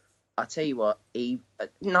that, I tell you what,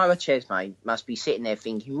 Noah Chesney must be sitting there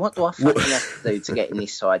thinking, what do I fucking have to do to get in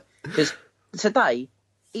this side? Because today,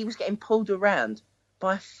 he was getting pulled around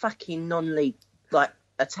by a fucking non-league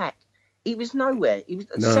attack. He was nowhere.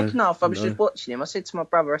 Second half, I was just watching him. I said to my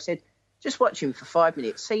brother, just watch him for 5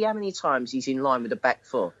 minutes. See how many times he's in line with the back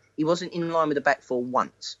four. He wasn't in line with the back four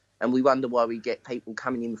once. And we wonder why we get people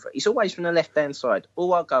coming in. It's always from the left-hand side.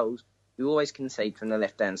 All our goals, we always concede from the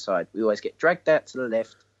left-hand side. We always get dragged out to the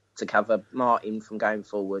left to cover Martin from going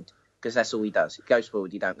forward, because that's all he does. He goes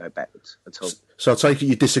forward, he don't go backwards at all. So I take it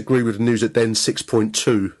you disagree with the news at Den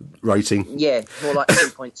 6.2 rating? Yeah, more like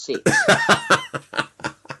 2.6.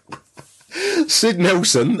 Sid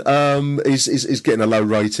Nelson is getting a low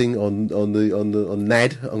rating on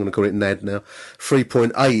NAD. I'm going to call it NAD now.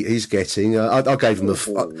 3.8 he's getting. I gave him a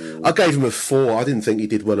 4. I didn't think he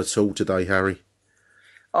did well at all today, Harry.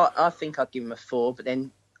 I think I'd give him a 4, but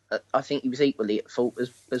then I think he was equally at fault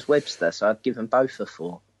as Webster, so I'd give them both a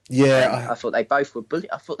 4. Yeah, I thought they both were bullied.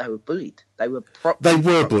 I thought they were bullied. They were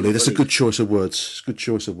bullied. That's a good choice of words.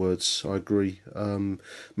 I agree.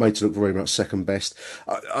 Made to look very much second best.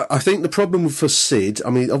 I think the problem for Sid, I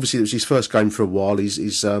mean, obviously it was his first game for a while.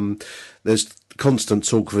 There's constant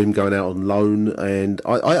talk of him going out on loan, and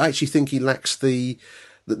I actually think he lacks the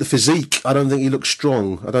physique. I don't think he looks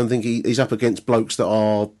strong. I don't think he's up against blokes that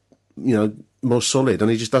are, more solid,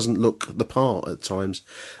 and he just doesn't look the part at times.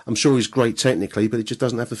 I'm sure he's great technically, but he just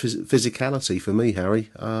doesn't have the physicality for me,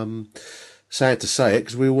 Harry. Sad to say it,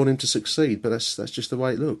 because we all want him to succeed, but that's just the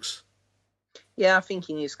way it looks. Yeah, I think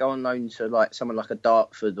he needs to go on loan to someone like a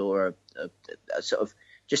Dartford or a sort of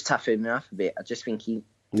just toughen him up a bit. I just think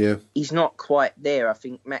he's not quite there. I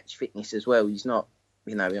think match fitness as well. He's not.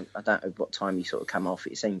 I don't know what time he sort of come off.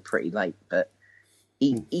 It seemed pretty late, but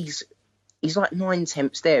he's like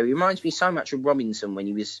 9/10 there. He reminds me so much of Robinson when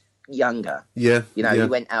he was younger. Yeah. He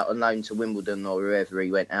went out on loan to Wimbledon or wherever he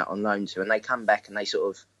went out on loan to, and they come back and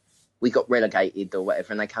we got relegated or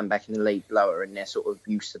whatever, and they come back in the league lower and they're sort of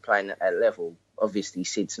used to playing at that level. Obviously,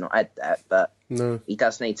 Sid's not had that, but he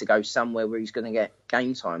does need to go somewhere where he's going to get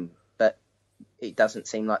game time. But it doesn't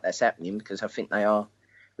seem like that's happening, because I think they are.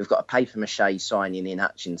 We've got a papier-mâché signing in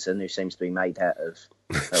Hutchinson, who seems to be made out of,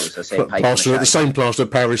 as I said, plaster, the same plaster of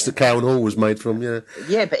Paris that Cowan Hall was made from, yeah.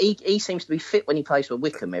 Yeah, but he seems to be fit when he plays for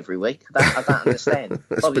Wickham every week. I don't understand.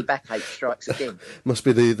 Probably backache strikes again. Must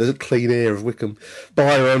be the clean air of Wickham.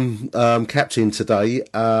 Byron, captain today,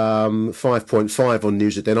 5.5 on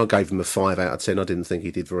News at Den. I gave him a 5 out of 10. I didn't think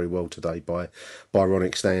he did very well today by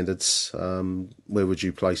Byronic standards. Where would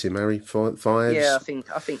you place him, Harry? 5? Yeah,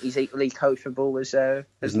 I think he's equally coachable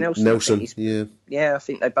as Nelson. Yeah, I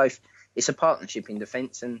think they both. It's a partnership in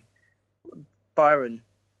defence, and Byron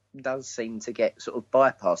does seem to get sort of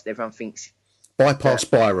bypassed. Everyone thinks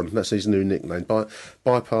Byron. That's his new nickname.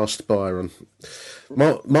 Bypassed Byron.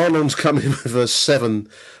 Marlon's coming with a 7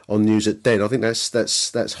 on News at Den. I think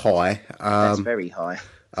that's high. That's very high.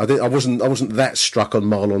 I wasn't that struck on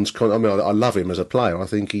Marlon's. I love him as a player. I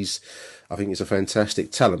think he's a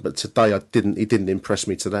fantastic talent. But today he didn't impress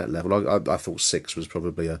me to that level. I thought 6 was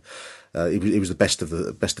probably he was the best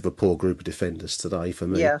of a poor group of defenders today for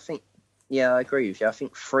me. Yeah, I think Yeah, I agree with you. I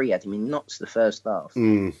think 3 had him in knots the first half.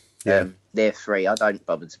 Yeah. They're 3. I don't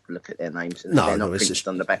bother to look at their names. No, they're not it's printed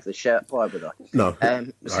on the back of the shirt. Why would I? No, I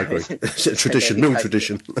agree. It's a tradition, mill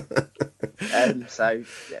tradition.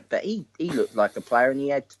 But he looked like a player, and he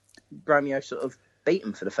had Romeo sort of beat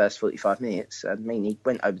him for the first 45 minutes. I mean, he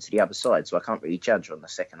went over to the other side, so I can't really judge on the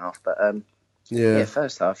second half. But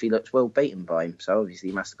first half he looked well beaten by him, so obviously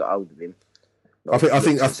he must have got hold of him. I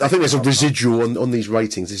think there's a residual on these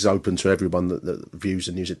ratings. This is open to everyone that views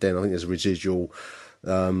the News at Den. I think there's a residual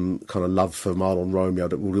kind of love for Marlon Romeo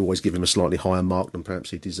that will always give him a slightly higher mark than perhaps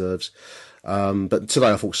he deserves. But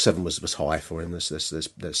today I thought 7 was high for him. Let's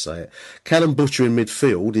say it. Callum Butcher in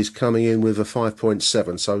midfield is coming in with a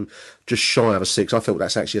 5.7, so just shy of a 6. I thought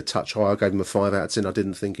that's actually a touch high. I gave him a 5 out of 10. I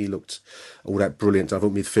didn't think he looked all that brilliant. I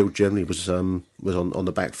thought midfield generally was on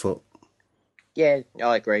the back foot. Yeah,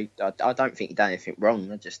 I agree. I don't think he done anything wrong.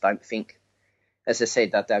 I just don't think, as I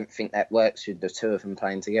said, I don't think that works with the two of them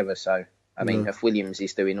playing together. So, I mean, if Williams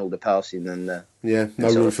is doing all the passing and no room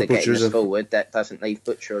for Butcher, getting us forward, that doesn't leave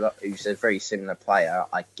Butcher a lot, who's a very similar player,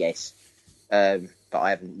 I guess. But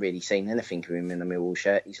I haven't really seen anything of him in the Millwall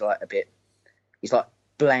shirt. He's like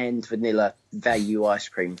bland vanilla value ice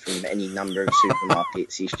cream from any number of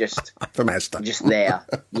supermarkets. He's just from Asda. Just there.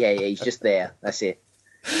 Yeah, he's just there. That's it.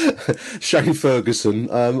 Shane Ferguson,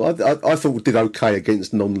 I thought did okay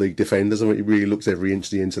against non-league defenders. I mean, he really looks every inch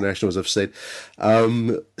of the international, as I've said.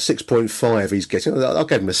 6.5 he's getting. I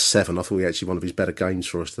gave him a 7. I thought he actually one of his better games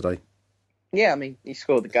for us today. Yeah, I mean, he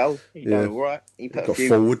scored the goal. He done all right. He got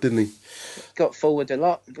forward, didn't he? Got forward a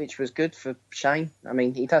lot, which was good for Shane. I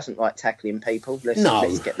mean, he doesn't like tackling people. Let's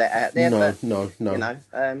get that out there. No. You know,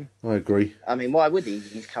 I agree. I mean, why would he?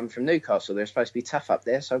 He's come from Newcastle. They're supposed to be tough up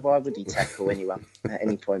there, so why would he tackle anyone at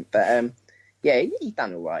any point? But he's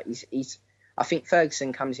done all right. He's. I think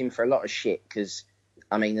Ferguson comes in for a lot of shit because,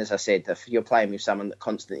 I mean, as I said, if you're playing with someone that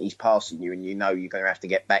constantly is passing you and you know you're going to have to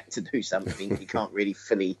get back to do something, you can't really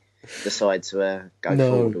fully decide to go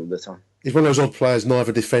forward all the time. He's one of those odd players,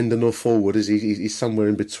 neither defender nor forward, is he? He's somewhere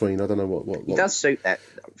in between. I don't know what. He does suit that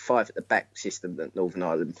 5 at the back system that Northern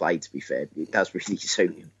Ireland played, to be fair. It does really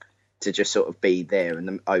suit him to just sort of be there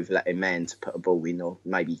and overlapping man to put a ball in or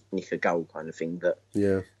maybe nick a goal kind of thing. But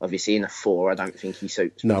obviously in a 4, I don't think he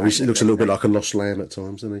suits. No, he looks a little bit like a lost lamb at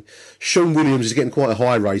times, doesn't he? Sean Williams is getting quite a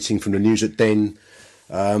high rating from the News at Den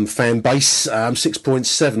fan base,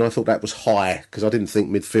 6.7. I thought that was high because I didn't think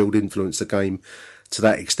midfield influenced the game to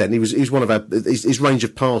that extent. He was one of his range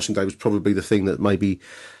of passing day was probably the thing that maybe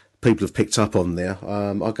people have picked up on there.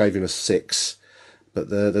 I gave him a 6, but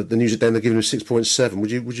the News at Den they're giving him a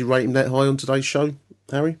 6.7. Would you rate him that high on today's show,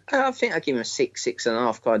 Harry? I think I give him a 6,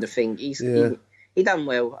 6.5 kind of thing. He done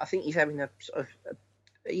well. I think he's having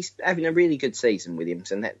a really good season,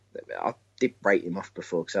 Williams, and that I did rate him off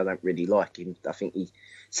before because I don't really like him. I think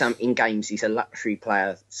in games he's a luxury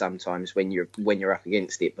player sometimes when you're up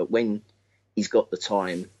against it, but when he's got the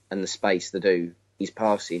time and the space to do his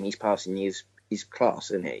passing is class,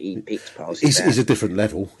 isn't it? He picks passes. He's a different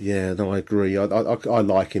level. Yeah, no, I agree. I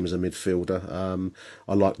like him as a midfielder.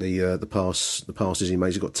 I like the passes he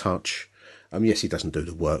makes. He's got touch. Yes, he doesn't do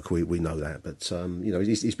the work. We know that, but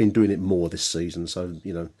he's been doing it more this season. So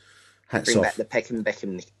hats Bring off. Back the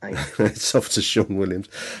Peckham nickname. It's off to Sean Williams.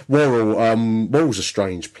 Worrell's a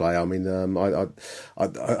strange player. I mean,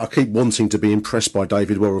 I keep wanting to be impressed by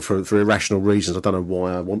David Worrell for irrational reasons. I don't know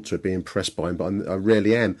why I want to be impressed by him, but I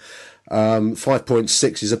rarely am.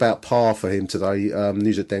 5.6 is about par for him today.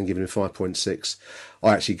 News at Den giving him 5.6.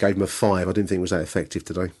 I actually gave him a 5. I didn't think it was that effective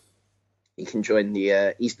today. He can join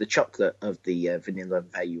he's the chocolate of the vanilla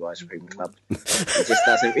value ice cream club. He just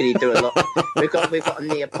doesn't really do a lot. We've got a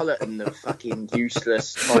Neapolitan of fucking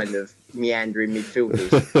useless kind of meandering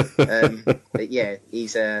midfielders. But yeah,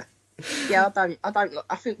 he's I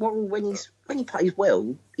think when he plays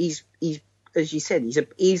well, he's as you said,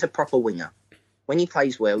 he's a proper winger. When he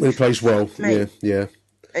plays well, yeah.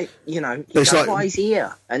 It's like, why is he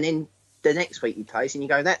here? And then the next week he plays and you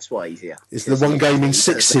go, that's why he's here. It's the one game in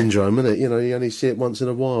 6 syndrome, isn't it? You only see it once in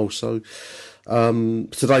a while. So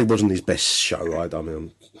today wasn't his best show. I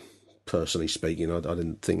mean, personally speaking, I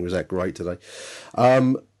didn't think it was that great today.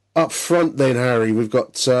 Up front then, Harry, we've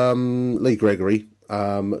got Lee Gregory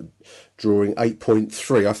drawing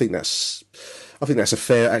 8.3. I think that's a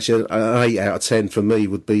fair, actually an 8 out of 10 for me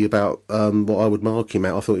would be about what I would mark him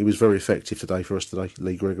at. I thought he was very effective today for us today,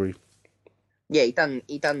 Lee Gregory. Yeah, he done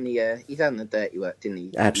the dirty work, didn't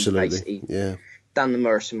he? Absolutely, yeah. Done the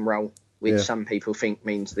Morrison role, which some people think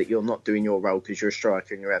means that you're not doing your role because you're a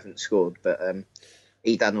striker and you haven't scored. But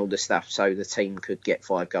he done all the stuff so the team could get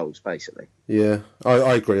 5 goals, basically. Yeah,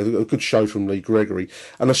 I agree. A good show from Lee Gregory.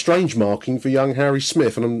 And a strange marking for young Harry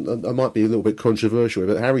Smith. And I might be a little bit controversial,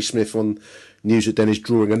 but Harry Smith on News at Den is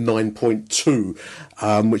drawing a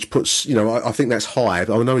 9.2, which puts, I think that's high.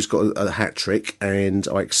 I know he's got a hat-trick, and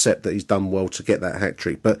I accept that he's done well to get that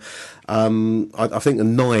hat-trick. But I think the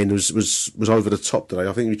 9 was over the top today.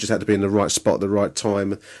 I think he just had to be in the right spot at the right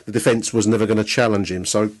time. The defence was never going to challenge him.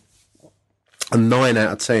 So a 9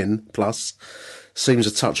 out of 10 plus seems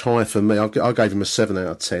a touch high for me. I gave him a 7 out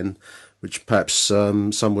of 10, which perhaps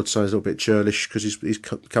some would say is a little bit churlish because he's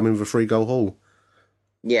coming with a 3-goal haul.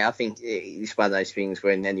 Yeah, I think it's one of those things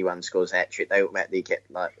when anyone scores a hat-trick, they automatically get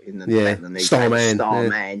in the Starman.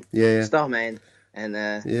 And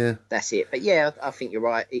that's it. But yeah, I think you're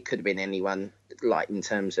right. It could have been anyone, in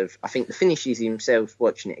terms of, I think the finishes themselves,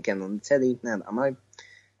 watching it again on the telly now that I'm home,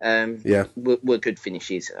 were good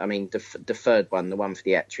finishes. I mean, the third one, the one for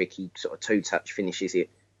the hat-trick, he sort of 2-touch finishes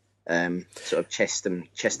it, sort of chest and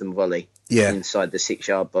volley inside the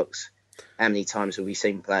 6-yard box. How many times have we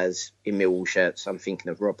seen players in Millwall shirts? I'm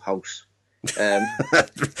thinking of Rob Hulse.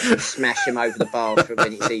 Smash him over the bar for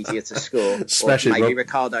when it's easier to score. Smash or maybe Rob.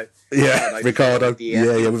 Ricardo. Ricardo.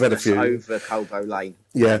 We've had a few. Over Colbo Lane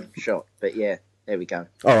shot. But yeah, there we go.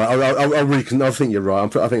 All right, I think you're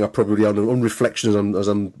right. I think I probably, on reflection as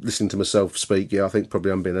I'm listening to myself speak, I think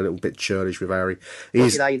probably I'm being a little bit churlish with Harry.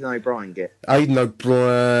 What did Aidan O'Brien get? Aidan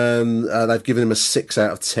O'Brien, they've given him a 6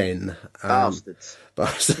 out of 10.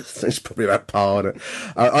 Bastards. It's probably about par, isn't it?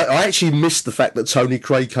 I actually missed the fact that Tony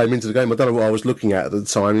Craig came into the game. I don't know what I was looking at the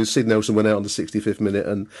time. Sid Nelson went out on the 65th minute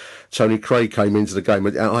and Tony Craig came into the game.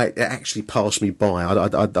 It actually passed me by.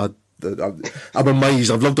 I'm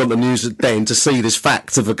amazed. I've logged on the News at Den to see this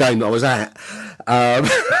fact of a game that I was at.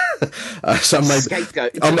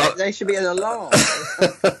 Scapegoat. There should be an alarm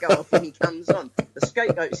go off when he comes on. The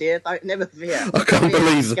scapegoat's here. Don't never fear. I can't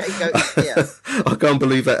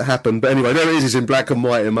believe that happened. But anyway, there it is. It's in black and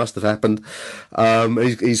white. It must have happened.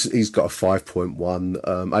 He's got a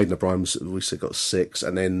 5.1. Aidan O'Brien we said got 6,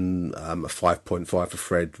 and then a 5.5 for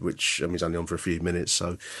Fred, which he's only on for a few minutes.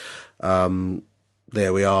 So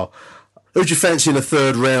there we are. Who'd you fancy in the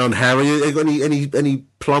third round, Harry? Have you got any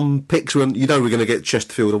plum picks? We're going to get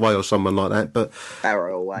Chesterfield away or someone like that, but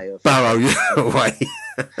Barrow away. Away.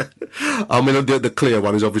 I mean, the clear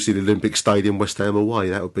one is obviously the Olympic Stadium, West Ham away.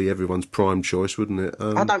 That would be everyone's prime choice, wouldn't it?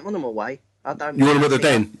 I don't want them away. I don't. You want them at the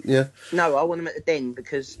Den? Yeah. No, I want them at the Den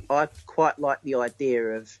because I quite like the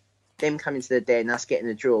idea of them coming to the Den, us getting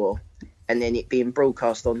a draw, and then it being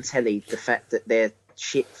broadcast on telly. The fact that they're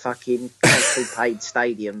shit fucking council paid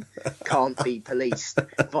stadium can't be policed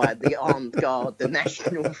by the armed guard, the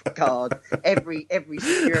National Guard, every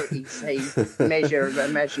security measure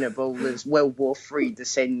imaginable as World War III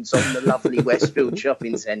descends on the lovely Westfield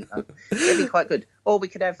shopping centre. It'd be quite good. Or we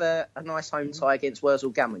could have a nice home tie against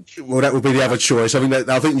Wurzel Gummidge. Well, that would be the other choice.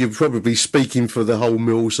 I think you're probably speaking for the whole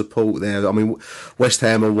Mill support there. I mean, West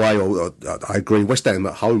Ham away, or I agree, West Ham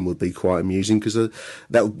at home would be quite amusing because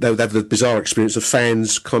they would have the bizarre experience of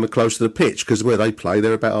fans kind of close to the pitch because where they play,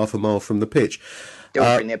 they're about half a mile from the pitch.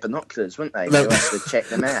 They'll bring their binoculars, wouldn't they? They'll have to check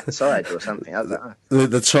them outside or something. I don't know.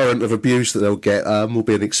 The torrent of abuse that they'll get will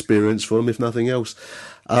be an experience for them, if nothing else.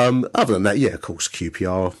 Other than that, yeah, of course,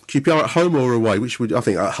 QPR at home or away. Which would I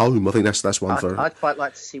think at home? I think that's one for. I'd quite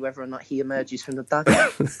like to see whether or not he emerges from the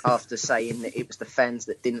dugout after saying that it was the fans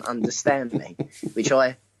that didn't understand me, which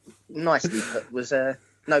I nicely put was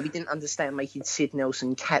no, we didn't understand making Sid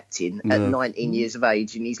Nelson captain at 19 years of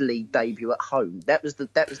age in his league debut at home. That was the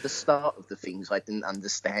start of the things I didn't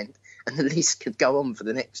understand, and the list could go on for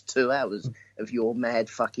the next 2 hours of your mad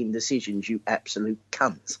fucking decisions, you absolute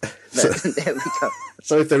cunt. There we go.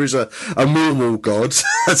 So if there is a Millwall god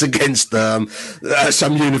that's against some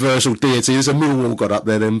universal deity, there's a Millwall god up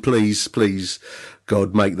there, then please,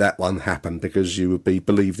 God, make that one happen, because you would be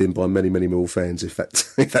believed in by many, many Millwall fans if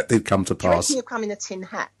that did come to pass. Do you reckon he'll come in a tin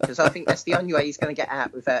hat? Because I think that's the only way he's going to get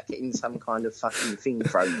out without getting some kind of fucking thing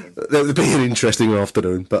thrown in. That would be an interesting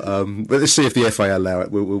afternoon, but let's see if the FA allow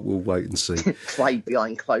it. We'll wait and see. Played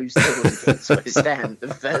behind closed doors against West Ham,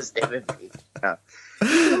 the first ever thing. Can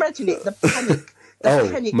you imagine it? The panic.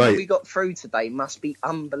 The panic we got through today must be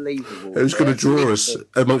unbelievable. Who's going to draw us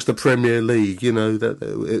amongst the Premier League? You know, that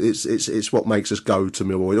it's what makes us go to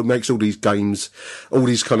Millwall. It makes all these games, all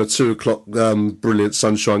these kind of 2:00 brilliant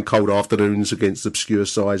sunshine cold afternoons against obscure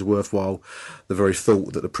sides worthwhile. The very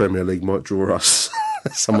thought that the Premier League might draw us.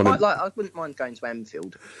 I wouldn't mind going to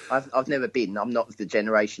Anfield. I've never been. I'm not of the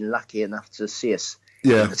generation lucky enough to see us.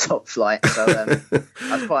 Yeah. The top flight, so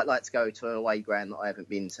I'd quite like to go to an away ground that I haven't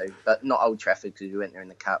been to, but not Old Trafford because we went there in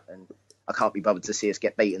the Cup, and I can't be bothered to see us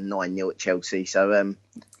get beaten 9-0 at Chelsea. So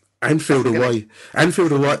Anfield away,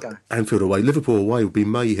 Liverpool away would be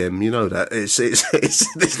mayhem. You know that it's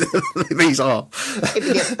these are.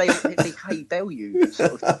 It'd be Hay Bellew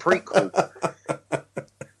sort of the prequel.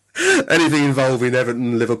 Anything involving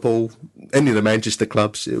Everton, Liverpool, any of the Manchester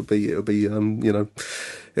clubs, it'll be it'll be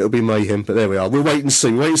mayhem. But there we are. We'll wait and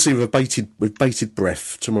see. with bated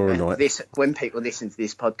breath tomorrow night. When people listen to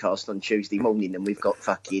this podcast on Tuesday morning, and we've got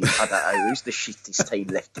fucking, I don't know who's the shittest team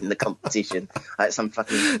left in the competition. Like some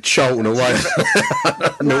fucking Charlton away.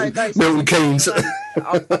 Milton Keynes.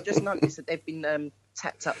 I've just noticed that they've been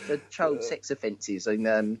tapped up for child sex offences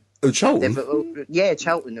and. Charlton? Yeah,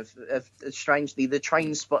 Charlton have strangely, the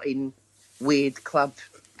train spotting weird club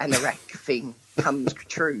anorak thing comes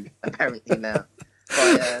true, apparently now.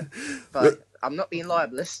 But I'm not being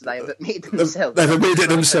libelous, they have admitted themselves. They've admitted it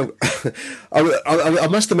themselves. I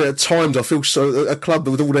must admit, at times I feel so, a club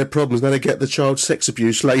with all their problems, now they get the child sex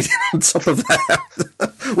abuse laid on top of that.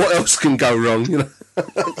 What else can go wrong, you know?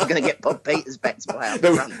 They're going to get Bob Peters back to play out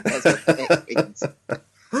front.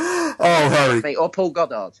 Oh, Harry. Or Paul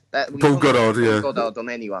Goddard. Paul Goddard, yeah. Paul Goddard on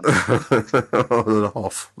anyone. The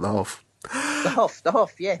Hoff. The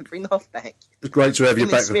Hoff, yeah. Bring the Hoff back. It's great to have you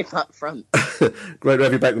back. Smith up front. Great to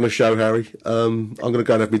have you back on the show, Harry. I'm going to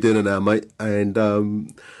go and have my dinner now, mate. And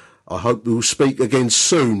I hope we'll speak again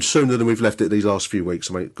soon, sooner than we've left it these last few weeks,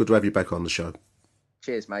 mate. Good to have you back on the show.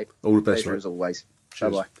 Cheers, mate. All the best, pleasure mate. As always.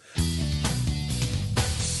 Cheers. Bye-bye.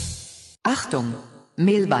 Achtung,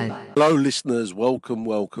 Mehlball. Hello, listeners. Welcome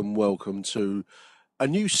to a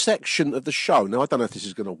new section of the show. Now, I don't know if this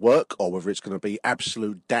is going to work or whether it's going to be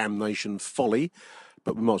absolute damnation folly,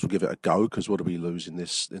 but we might as well give it a go, because what do we lose in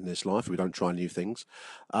this life if we don't try new things?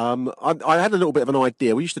 I had a little bit of an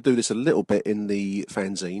idea. We used to do this a little bit in the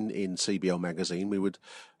fanzine in CBL magazine. We would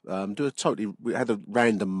we had a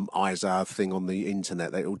randomizer thing on the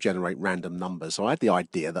internet that will generate random numbers. So I had the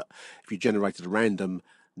idea that if you generated a random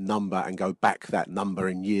number and go back that number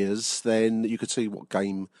in years, then you could see what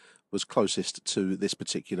game was closest to this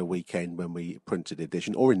particular weekend when we printed the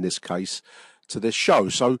edition, or in this case, to this show.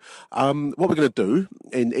 So what we're going to do,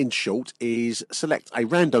 in short, is select a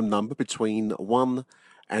random number between 1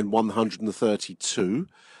 and 132,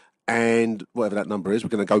 and whatever that number is, we're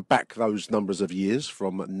going to go back those numbers of years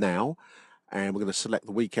from now, and we're going to select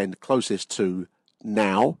the weekend closest to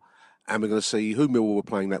now, and we're going to see who Millwall were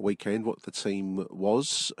playing that weekend, what the team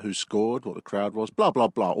was, who scored, what the crowd was, blah, blah,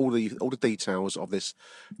 blah, all the details of this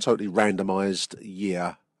totally randomised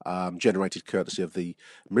year, generated courtesy of the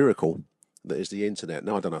miracle that is the internet.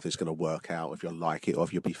 Now, I don't know if it's going to work out, if you'll like it, or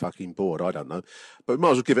if you'll be fucking bored, I don't know. But we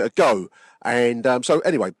might as well give it a go. And so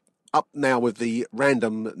anyway, up now with the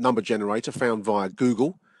random number generator found via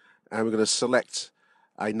Google, and we're going to select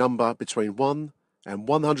a number between 1 and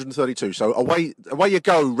 132. So away you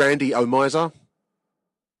go, Randy O'Miser.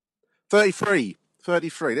 33.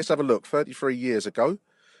 Let's have a look. 33 years ago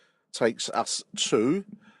takes us to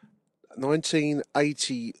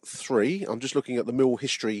 1983. I'm just looking at the Mill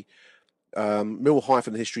History,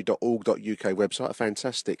 mill-history.org.uk website, a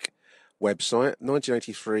fantastic website.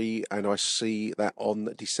 1983, and I see that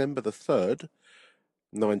on December the 3rd,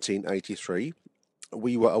 1983,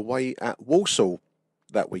 we were away at Walsall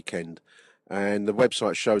that weekend. And the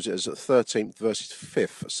website shows it as 13th versus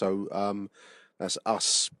 5th. So that's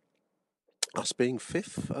us being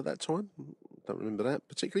 5th at that time. Don't remember that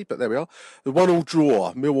particularly, but there we are. The 1-1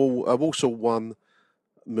 draw. Walsall 1,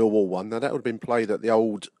 Millwall 1. Now, that would have been played at the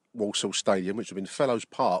old Walsall Stadium, which would have been Fellows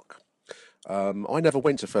Park. I never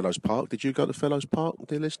went to Fellows Park. Did you go to Fellows Park,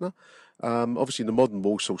 dear listener? Obviously, the modern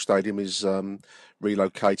Walsall Stadium is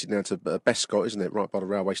relocated now to Bescot, isn't it? Right by the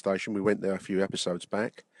railway station. We went there a few episodes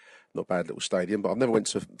back. Not a bad little stadium, but I've never went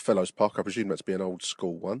to Fellows Park. I presume that to be an old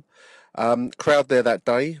school one. Crowd there that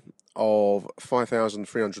day of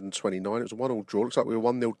 5,329. It was a 1-1 draw. Looks like we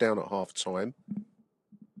were 1-0 down at half time.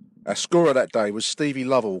 Our scorer that day was Stevie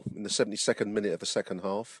Lovell in the 72nd minute of the second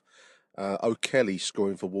half. O'Kelly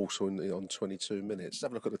scoring for Walsall on 22 minutes. Let's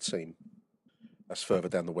have a look at the team. That's further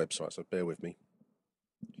down the website, so bear with me.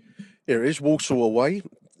 Here it is, Walsall away,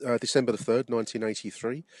 December the 3rd,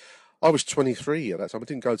 1983. I was 23 at that time. I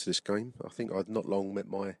didn't go to this game. I think I'd not long met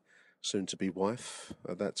my soon-to-be wife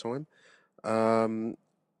at that time.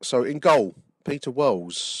 So in goal, Peter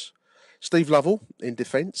Wells. Steve Lovell in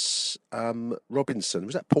defence. Robinson.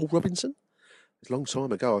 Was that Paul Robinson? It's a long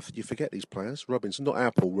time ago. You forget these players. Robinson, not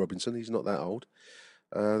our Paul Robinson. He's not that old.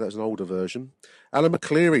 That was an older version. Alan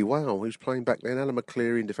McCleary. Wow, he was playing back then. Alan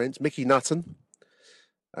McCleary in defence. Mickey Nutton.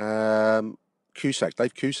 Cusack.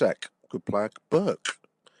 Dave Cusack. Good player. Burke.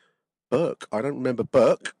 I don't remember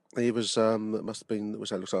Burke. He was, must have been,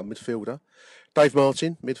 looks like a midfielder. Dave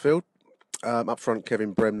Martin, midfield. Up front,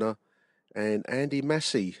 Kevin Bremner and Andy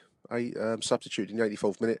Massey, substitute in the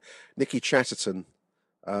 84th minute. Nicky Chatterton,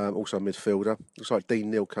 also a midfielder. Looks like Dean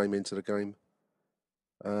Neal came into the game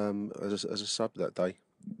as a sub that day.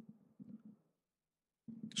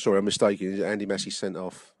 Sorry, I'm mistaken. Andy Massey sent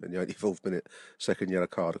off in the 84th minute, second yellow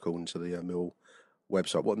card according to the Millwall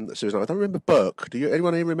website. I don't remember Burke.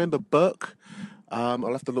 Anyone here remember Burke?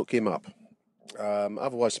 I'll have to look him up.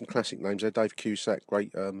 Otherwise, some classic names there. Dave Cusack,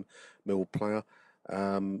 great Millwall player.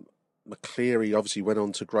 McCleary obviously went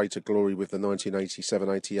on to greater glory with the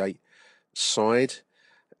 1987-88 side.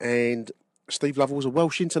 And Steve Lovell was a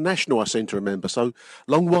Welsh international, I seem to remember. So,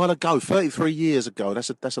 long while ago, 33 years ago.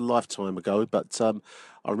 That's a lifetime ago. But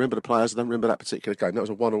I remember the players. I don't remember that particular game. That was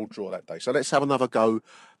a 1-1 draw that day. So, let's have another go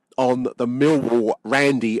on the Millwall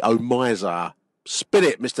Randy O'Miser. Spin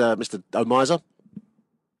it, Mr. O'Miser.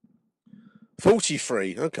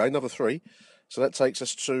 43. Okay, another 3. So that takes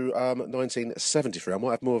us to 1973. I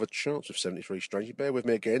might have more of a chance with 73, strangely. Bear with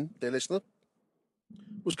me again, dear listener.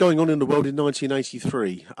 What's going on in the world in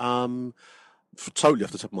 1983? Totally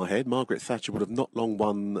off the top of my head, Margaret Thatcher would have not long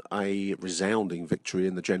won a resounding victory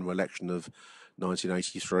in the general election of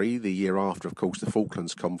 1983, the year after, of course, the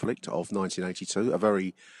Falklands conflict of 1982. A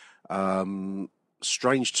very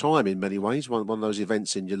strange time in many ways, one of those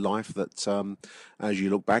events in your life that as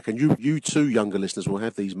you look back, and you too, younger listeners, will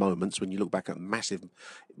have these moments when you look back at massive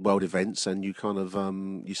world events and you kind of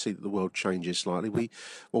you see that the world changes slightly.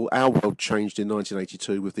 Our world changed in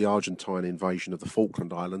 1982 with the Argentine invasion of the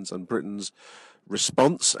Falkland Islands and Britain's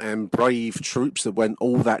response and brave troops that went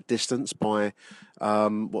all that distance by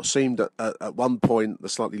what seemed at one point the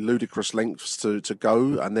slightly ludicrous lengths to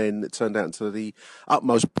go, and then it turned out into the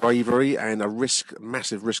utmost bravery and a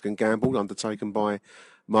massive risk and gamble undertaken by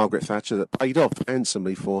Margaret Thatcher that paid off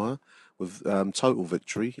handsomely for her with total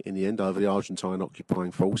victory in the end over the Argentine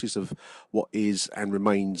occupying forces of what is and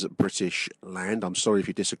remains British land. I'm sorry if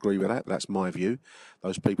you disagree with that. That's my view.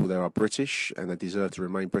 Those people there are British and they deserve to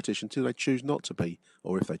remain British until they choose not to be,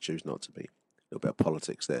 or if they choose not to be. A little bit of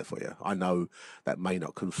politics there for you. I know that may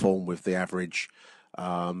not conform with the average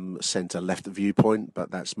centre-left viewpoint,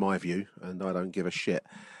 but that's my view, and I don't give a shit.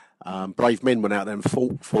 Brave men went out there and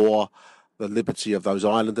fought for the liberty of those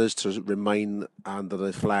islanders to remain under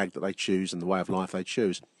the flag that they choose and the way of life they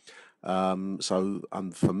choose. So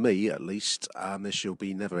for me, at least, there shall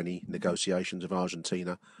be never any negotiations of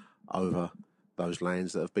Argentina over those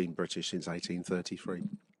lands that have been British since 1833.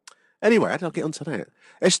 Anyway, how did I get onto that?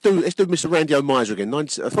 Let's do Mr. Randy O'Miser again.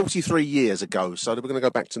 43 years ago, so we're going to go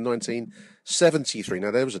back to 1973. Now,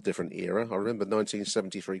 there was a different era. I remember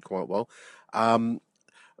 1973 quite well.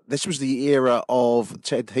 This was the era of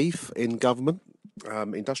Ted Heath in government,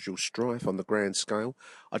 industrial strife on the grand scale.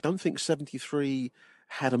 I don't think 73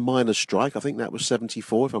 had a miners' strike. I think that was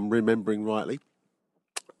 74, if I'm remembering rightly.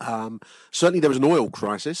 Certainly there was an oil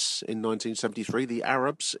crisis in 1973. The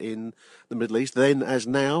Arabs in the Middle East, then as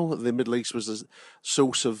now, the Middle East was the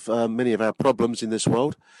source of many of our problems in this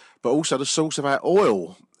world, but also the source of our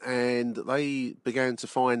oil. And they began to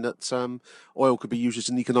find that oil could be used as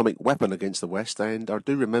an economic weapon against the West. And I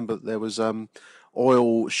do remember that there was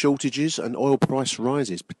oil shortages and oil price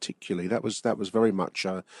rises, particularly. That was very much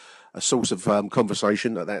a source of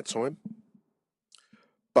conversation at that time.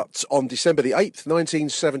 But on December the 8th,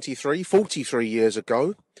 1973, 43 years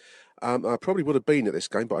ago, I probably would have been at this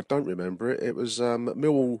game, but I don't remember it. It was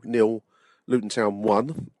Millwall 0, Luton Town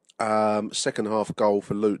 1. Second half goal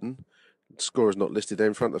for Luton. Scorer's not listed there,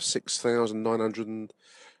 in front of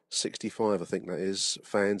 6,965, I think that is,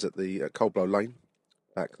 fans at the Coldblow Lane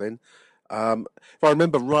back then. If I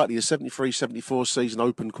remember rightly, the 73-74 season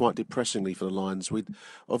opened quite depressingly for the Lions. We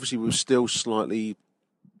were still slightly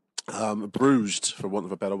bruised, for want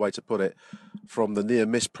of a better way to put it, from the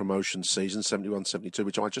near-miss promotion season, 71-72,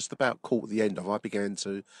 which I just about caught the end of. I began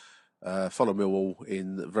to follow Millwall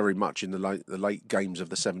very much in the late games of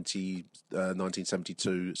the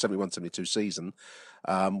 71-72 season.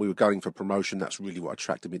 We were going for promotion. That's really what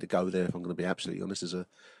attracted me to go there, if I'm going to be absolutely honest. As an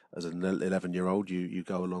 11-year-old, you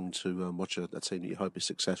go along to watch a team that you hope is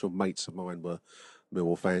successful. Mates of mine were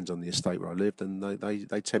Millwall fans on the estate where I lived, and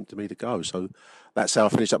they tempted me to go. So that's how I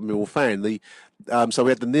finished up a Millwall fan. So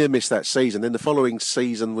we had the near miss that season. Then the following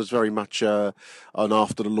season was very much an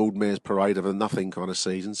after the Lord Mayor's parade of a nothing kind of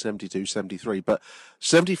season, 72-73. But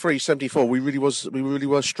 73-74, we really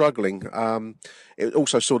were struggling. It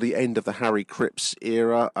also saw the end of the Harry Cripps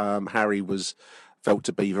era. Harry was felt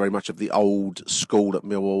to be very much of the old school at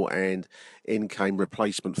Millwall, and in came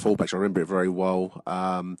replacement fullbacks. I remember it very well.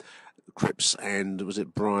 Cripps and was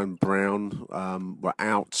it Brian Brown were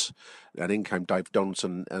out, and in came Dave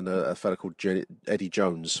Donaldson and a fellow called Eddie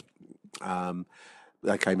Jones.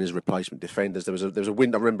 They came as replacement defenders. There was a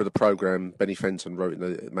wind. I remember the programme. Benny Fenton wrote,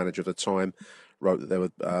 the manager of the time, wrote that there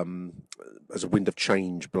was a wind of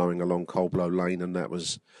change blowing along Coldblow Lane, and that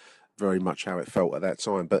was very much how it felt at that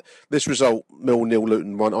time. But this result, Mill 0,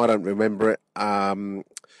 Luton 1. I don't remember it.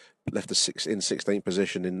 Left us in 16th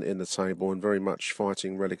position in the table, and very much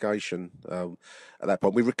fighting relegation at that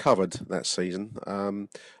point. We recovered that season. A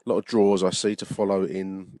lot of draws I see to follow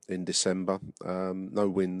in December. No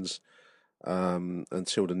wins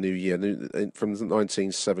until the new year. From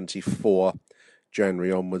 1974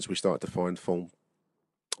 January onwards, we started to find form.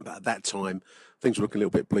 But at that time, things were looking a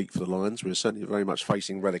little bit bleak for the Lions. We were certainly very much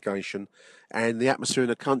facing relegation, and the atmosphere in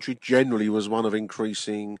the country generally was one of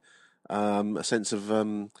increasing a sense of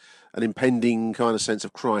an impending kind of sense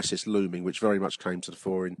of crisis looming, which very much came to the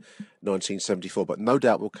fore in 1974. But no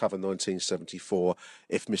doubt we'll cover 1974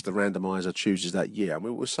 if Mr. Randomizer chooses that year, and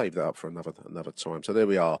we'll save that up for another time. So there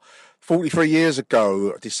we are. 43 years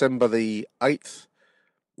ago, December the 8th,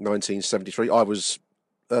 1973, I was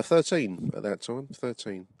 13 at that time,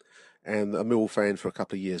 13, and a Mill fan for a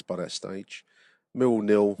couple of years by that stage. Mill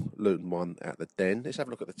 0, Luton 1 at the Den. Let's have a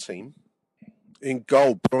look at the team. In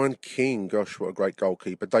goal, Brian King. Gosh, what a great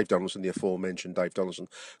goalkeeper. Dave Donaldson, the aforementioned Dave Donaldson.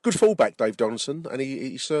 Good fullback, Dave Donaldson, and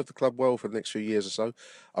he served the club well for the next few years or so.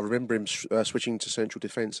 I remember him switching to central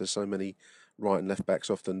defence, as so many right and left backs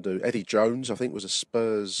often do. Eddie Jones, I think, was a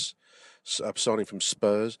Spurs signing from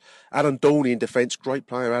Spurs. Alan Dorney in defence, great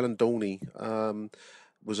player. Alan Dorney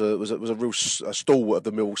was a real stalwart of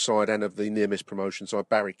the Mill side and of the near-miss promotion side.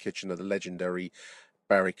 Barry Kitchener, the legendary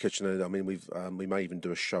Barry Kitchener. I mean, we may even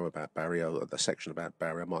do a show about Barry, or a section about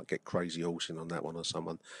Barry. I might get Crazy Horsing on that one or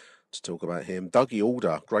someone to talk about him. Dougie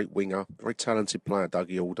Alder, great winger, very talented player,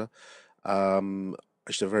 Dougie Alder. I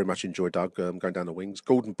used to very much enjoy Doug going down the wings.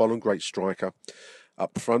 Gordon Bolland, great striker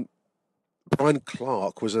up front. Brian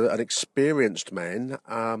Clark was an experienced man.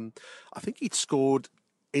 I think he'd scored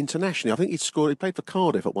internationally. I think he played for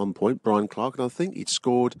Cardiff at one point, Brian Clark, and I think he'd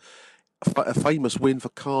scored a famous win for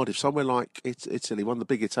Cardiff, somewhere like Italy, one of the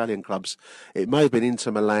big Italian clubs. It may have been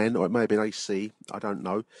Inter Milan or it may have been AC, I don't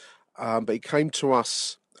know. But he came to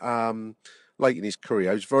us late in his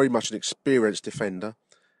career. He was very much an experienced defender,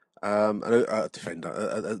 an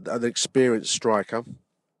experienced striker,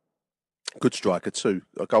 good striker too,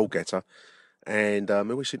 a goal getter. And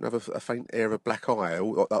we seemed to have a faint air of black eye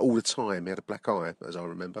all the time. He had a black eye, as I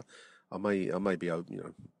remember. I may be,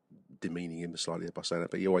 demeaning him slightly by saying that,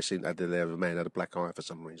 but he always seemed to have the air of a man who had a black eye for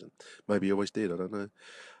some reason. Maybe he always did, I don't know.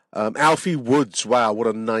 Alfie Woods, wow, what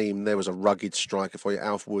a name. There was a rugged striker for you.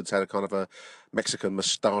 Alf Woods had a kind of a Mexican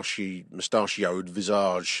mustachioed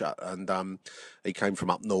visage, and he came from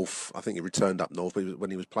up north. I think he returned up north, but when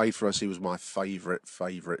he was played for us, he was my favourite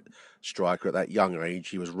striker at that young age.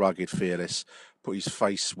 He was rugged, fearless, put his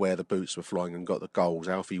face where the boots were flying and got the goals.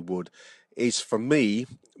 Alfie Wood is, for me,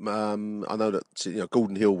 I know that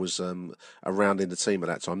Gordon Hill was around in the team at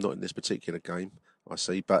that time, not in this particular game, I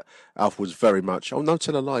see, but Alf was very much, no,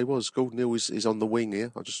 tell a lie, he was. Gordon Hill is on the wing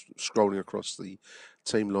here. I'm just scrolling across the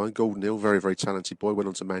team line. Gordon Hill, very, very talented boy, went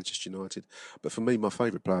on to Manchester United. But for me, my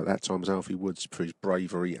favourite player at that time was Alfie Woods for his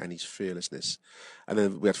bravery and his fearlessness. And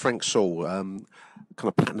then we had Frank Saul, kind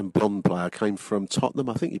of platinum blonde player, came from Tottenham.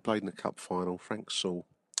 I think he played in the cup final, Frank Saul.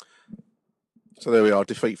 So there we are,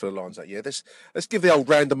 defeat for the Lions that year. Let's give the old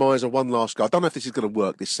randomiser one last go. I don't know if this is going to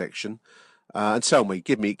work, this section. And tell me,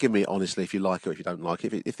 give me honestly if you like it or if you don't like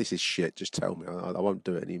it. If this is shit, just tell me. I won't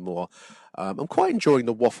do it anymore. I'm quite enjoying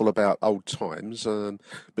the waffle about old times,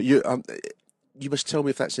 but you must tell me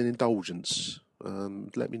if that's an indulgence.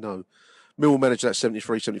 Let me know. Mill managed that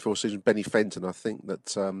 73-74 season. Benny Fenton, I think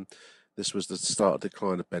that this was the start of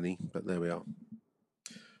decline of Benny, but there we are.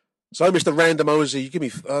 So, Mr. Randomizer, you give me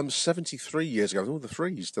 73 years ago. All the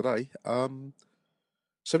threes today.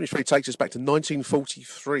 73 takes us back to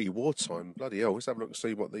 1943, wartime. Bloody hell. Let's have a look and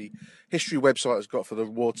see what the history website has got for the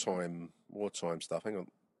wartime stuff. Hang on.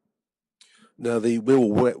 Now, the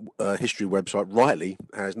Mill history website rightly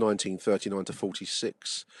has 1939 to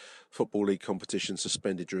 46 Football League competition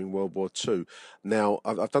suspended during World War II. Now,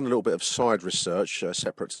 I've done a little bit of side research,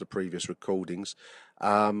 separate to the previous recordings.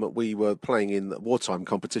 We were playing in wartime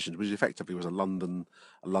competitions, which effectively was a London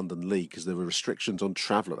league, because there were restrictions on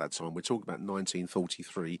travel at that time. We're talking about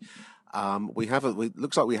 1943. It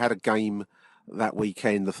looks like we had a game that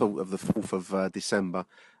weekend, the 4th of December,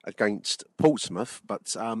 against Portsmouth.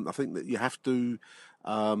 But I think that you have to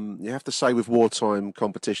say with wartime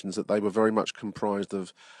competitions that they were very much comprised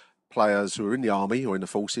of players who were in the army or in the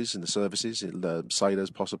forces, in the services, sailors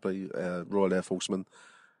possibly, Royal Air Forcemen,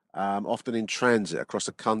 often in transit across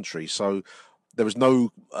the country. So there was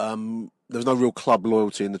no real club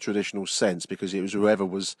loyalty in the traditional sense, because it was whoever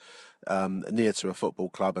was near to a football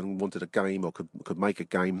club and wanted a game or could make a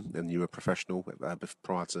game, and you were a professional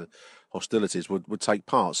prior to hostilities, would take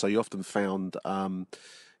part. So you often found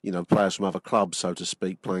players from other clubs, so to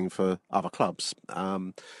speak, playing for other clubs.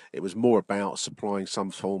 It was more about supplying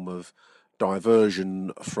some form of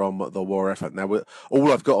diversion from the war effort. Now,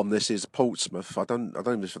 all I've got on this is Portsmouth. I don't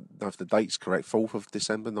even know if the date's correct. 4th of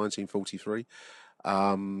December, 1943.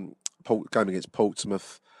 Game against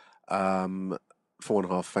Portsmouth,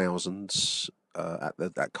 4,500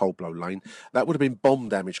 at Coldblow Lane. That would have been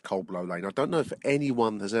bomb-damaged Coldblow Lane. I don't know if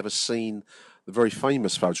anyone has ever seen the very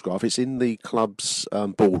famous photograph. It's in the club's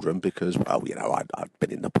boardroom, because, I've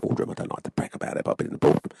been in the boardroom. I don't like to brag about it, but I've been in the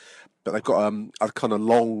boardroom. But they've got a kind of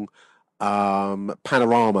long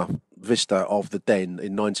panorama vista of the Den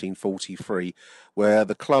in 1943, where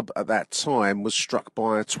the club at that time was struck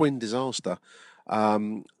by a twin disaster.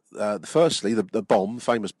 Firstly, the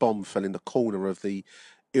famous bomb fell in the corner of the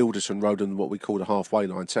Ilderton Road and what we call the halfway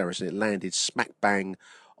line terrace, and it landed smack bang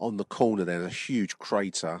on the corner there, a huge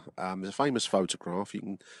crater. There's a famous photograph. You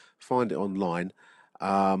can find it online.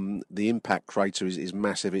 The impact crater is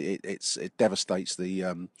massive. It devastates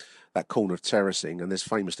that corner of terracing, and there's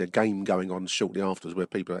famously a game going on shortly afterwards where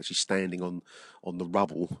people are actually standing on the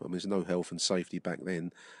rubble. I mean, there's no health and safety back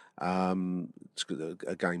then. It's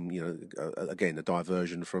a game, again, a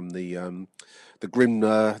diversion from the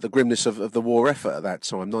grimness of the war effort at that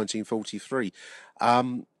time, 1943.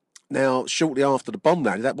 Now, shortly after the bomb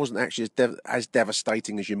landed, that wasn't actually as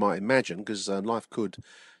devastating as you might imagine, because life could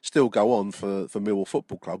still go on for Millwall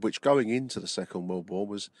Football Club, which going into the Second World War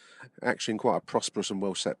was actually in quite a prosperous and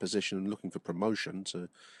well-set position and looking for promotion to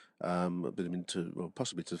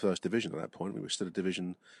possibly to the First Division at that point. We were still a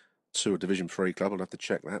Division 2 or Division 3 club. I'll have to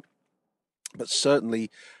check that. But certainly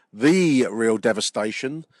the real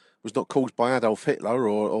devastation was not caused by Adolf Hitler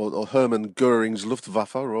or Hermann Goering's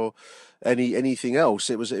Luftwaffe or anything else.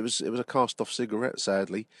 It was a cast-off cigarette,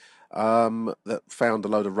 sadly, that found a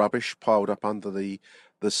load of rubbish piled up under the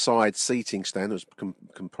side seating stand. It was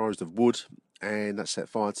comprised of wood, and that set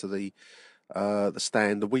fire to the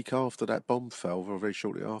stand the week after that bomb fell, or very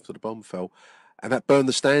shortly after the bomb fell. And that burned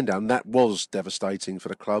the stand down. That was devastating for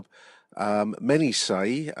the club. Many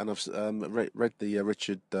say, and I've read the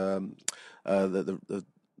Richard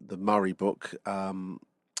the Murray book,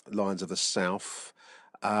 Lions of the South.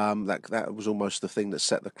 That was almost the thing that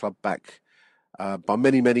set the club back by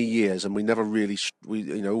many years, and we never really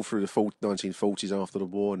all through the 1940s after the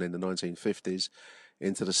war, and then the 1950s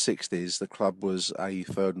into the 60s, the club was a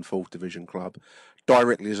 3rd and 4th division club,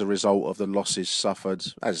 directly as a result of the losses suffered,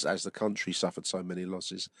 as the country suffered so many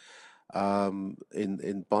losses, by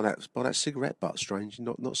that cigarette butt. Strange,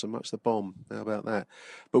 not so much the bomb. How about that?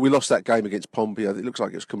 But we lost that game against Pompey. It looks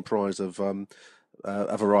like it was comprised of a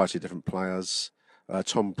variety of different players.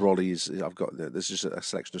 Tom Brolly's. There's just a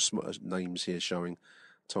selection of names here showing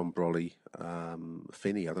Tom Brolly,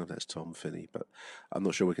 Finney. I don't know if that's Tom Finney, but I'm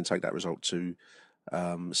not sure we can take that result too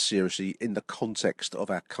seriously in the context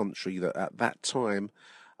of our country that at that time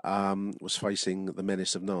was facing the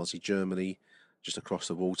menace of Nazi Germany just across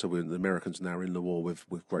the water. The Americans now are in the war with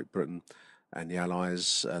Great Britain and the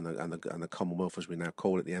Allies and the Commonwealth, as we now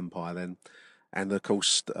call it, the Empire then. And of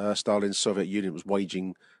course, Stalin's Soviet Union was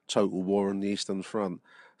waging total war on the Eastern Front.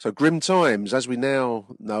 So grim times, as we now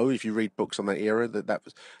know, if you read books on that era, that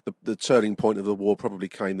was the turning point of the war probably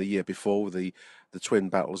came the year before, with the twin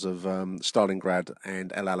battles of Stalingrad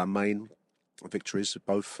and El Alamein, victories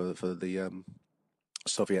both for the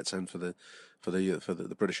Soviets and for the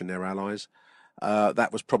British and their allies.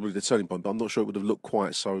 That was probably the turning point, but I'm not sure it would have looked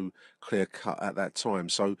quite so clear cut at that time.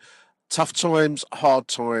 So tough times, hard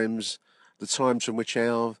times, the times from which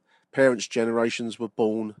our parents' generations were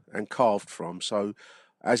born and carved from. So,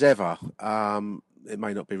 as ever, it's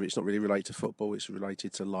not really related to football, it's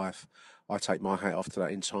related to life. I take my hat off to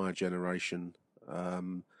that entire generation,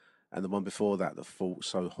 and the one before that fought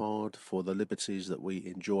so hard for the liberties that we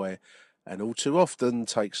enjoy and all too often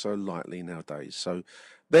take so lightly nowadays. So,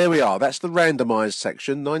 there we are. That's the randomised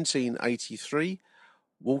section. 1983,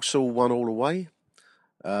 Walsall 1-1 away.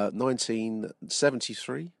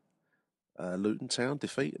 1973, Luton Town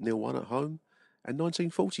defeat 0-1 at home, and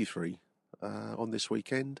 1943 on this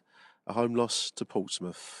weekend, a home loss to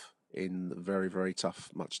Portsmouth in very, very tough,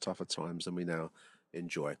 much tougher times than we now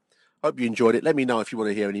enjoy. Hope you enjoyed it. Let me know if you want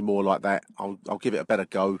to hear any more like that. I'll give it a better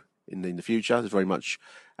go in the future. It's very much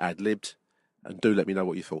ad-libbed, And do let me know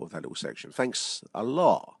what you thought of that little section. Thanks a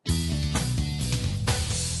lot.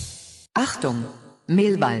 Achtung,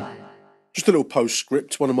 Mehlball. Just a little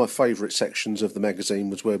postscript. One of my favourite sections of the magazine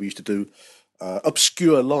was where we used to do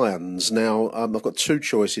obscure lions. Now, I've got two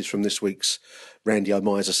choices from this week's Randy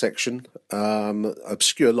O'Miser section.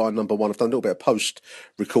 Obscure line number one, I've done a little bit of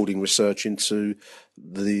post-recording research into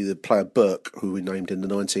the player Burke, who we named in the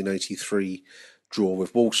 1983 draw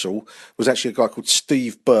with Walsall, was actually a guy called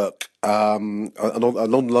Steve Burke, a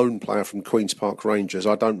non-loan player from Queen's Park Rangers.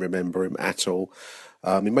 I don't remember him at all.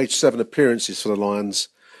 He made 7 appearances for the Lions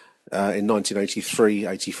in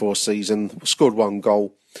 1983-84 season, scored 1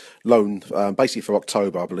 goal, loaned basically for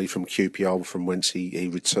October, I believe, from QPR, from whence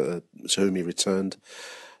to whom he returned.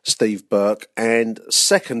 Steve Burke. And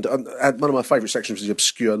second, one of my favourite sections was the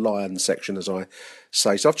obscure lion section, as I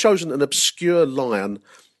say. So I've chosen an obscure lion,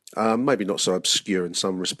 maybe not so obscure in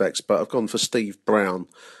some respects, but I've gone for Steve Brown,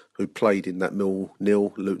 who played in that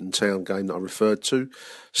 0-0 Luton Town game that I referred to.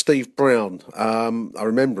 Steve Brown, I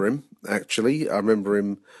remember him, actually. I remember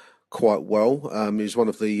him quite well. He's one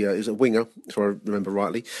of the, he's a winger, if I remember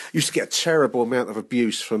rightly. Used to get a terrible amount of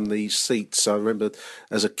abuse from the seats. I remember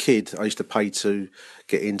as a kid, I used to pay to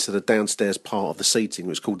get into the downstairs part of the seating. It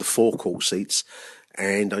was called the forecourt seats.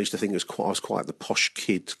 And I used to think I was quite the posh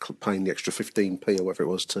kid, paying the extra 15p or whatever it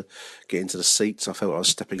was to get into the seats. I felt I was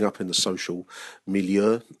stepping up in the social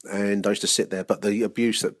milieu, and I used to sit there. But the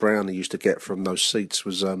abuse that Brownie used to get from those seats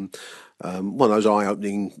was one of those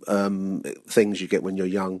eye-opening things you get when you're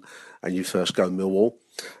young and you first go Millwall.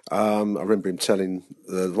 I remember him telling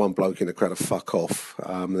the one bloke in the crowd to fuck off,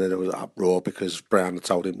 and then there was an uproar because Brown had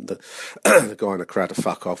told him that the guy in the crowd to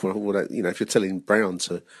fuck off. Well, you know, if you're telling Brown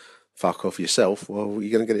to fuck off yourself, well, you're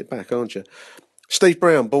going to get it back, aren't you? Steve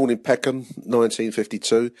Brown, born in Peckham,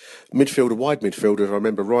 1952, midfielder, wide midfielder, if I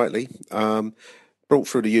remember rightly, brought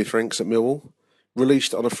through the youth ranks at Millwall,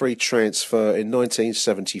 released on a free transfer in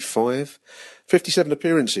 1975, 57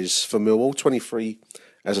 appearances for Millwall, 23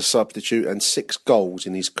 as a substitute, and 6 goals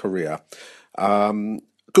in his career.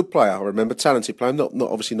 Good player, I remember, talented player, not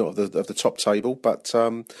obviously not of the top table, but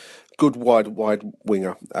good wide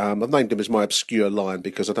winger. I've named him as my obscure lion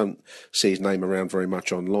because I don't see his name around very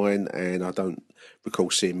much online, and I don't recall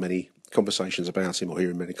seeing many conversations about him or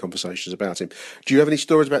hearing many conversations about him. Do you have any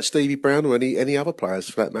stories about Stevie Brown or any other players,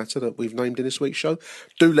 for that matter, that we've named in this week's show?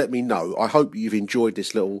 Do let me know. I hope you've enjoyed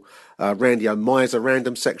this little Randy O'Miser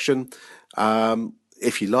random section.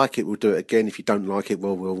 If you like it, we'll do it again. If you don't like it,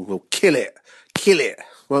 well, we'll kill it,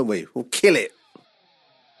 won't we? We'll kill it.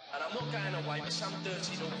 And I'm not going away with some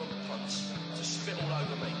dirty northern punts to spit all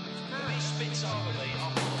over me. If he spits over me,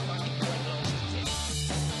 I'll put a fucking point glasses in.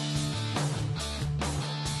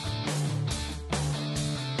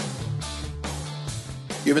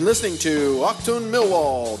 You've been listening to Achtung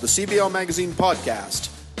Millwall, the CBL Magazine podcast.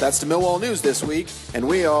 That's the Millwall news this week, and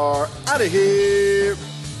we are out of here.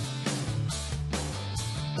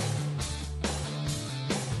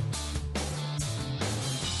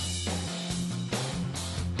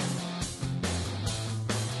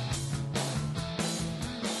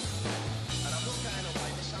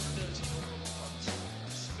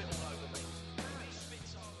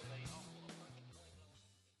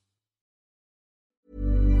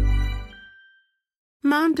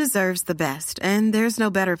 Mom deserves the best, and there's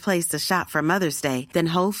no better place to shop for Mother's Day than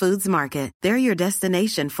Whole Foods Market. They're your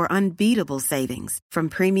destination for unbeatable savings, from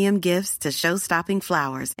premium gifts to show-stopping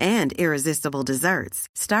flowers and irresistible desserts.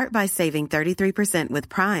 Start by saving 33% with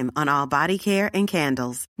Prime on all body care and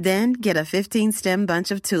candles. Then get a 15-stem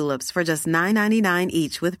bunch of tulips for just $9.99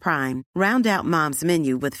 each with Prime. Round out Mom's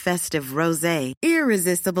menu with festive rosé,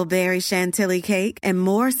 irresistible berry chantilly cake, and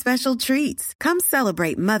more special treats. Come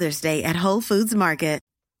celebrate Mother's Day at Whole Foods Market.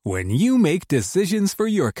 When you make decisions for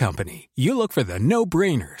your company, you look for the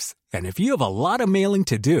no-brainers. And if you have a lot of mailing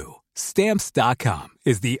to do, Stamps.com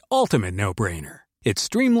is the ultimate no-brainer. It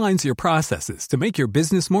streamlines your processes to make your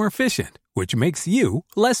business more efficient, which makes you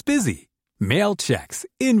less busy. Mail checks,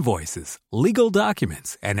 invoices, legal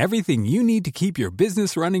documents, and everything you need to keep your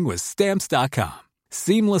business running with Stamps.com.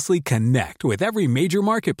 Seamlessly connect with every major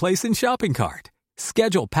marketplace and shopping cart.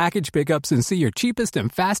 Schedule package pickups and see your cheapest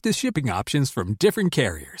and fastest shipping options from different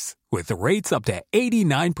carriers, with rates up to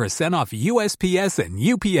 89% off USPS and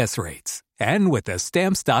UPS rates. And with the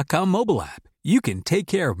Stamps.com mobile app, you can take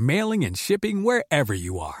care of mailing and shipping wherever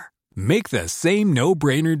you are. Make the same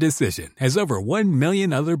no-brainer decision as over 1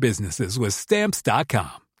 million other businesses with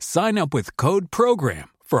Stamps.com. Sign up with code PROGRAM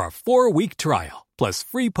for a 4-week trial, plus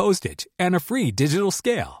free postage and a free digital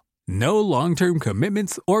scale. No long-term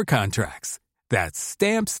commitments or contracts. That's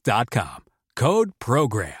Stamps.com. Code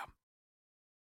PROGRAM.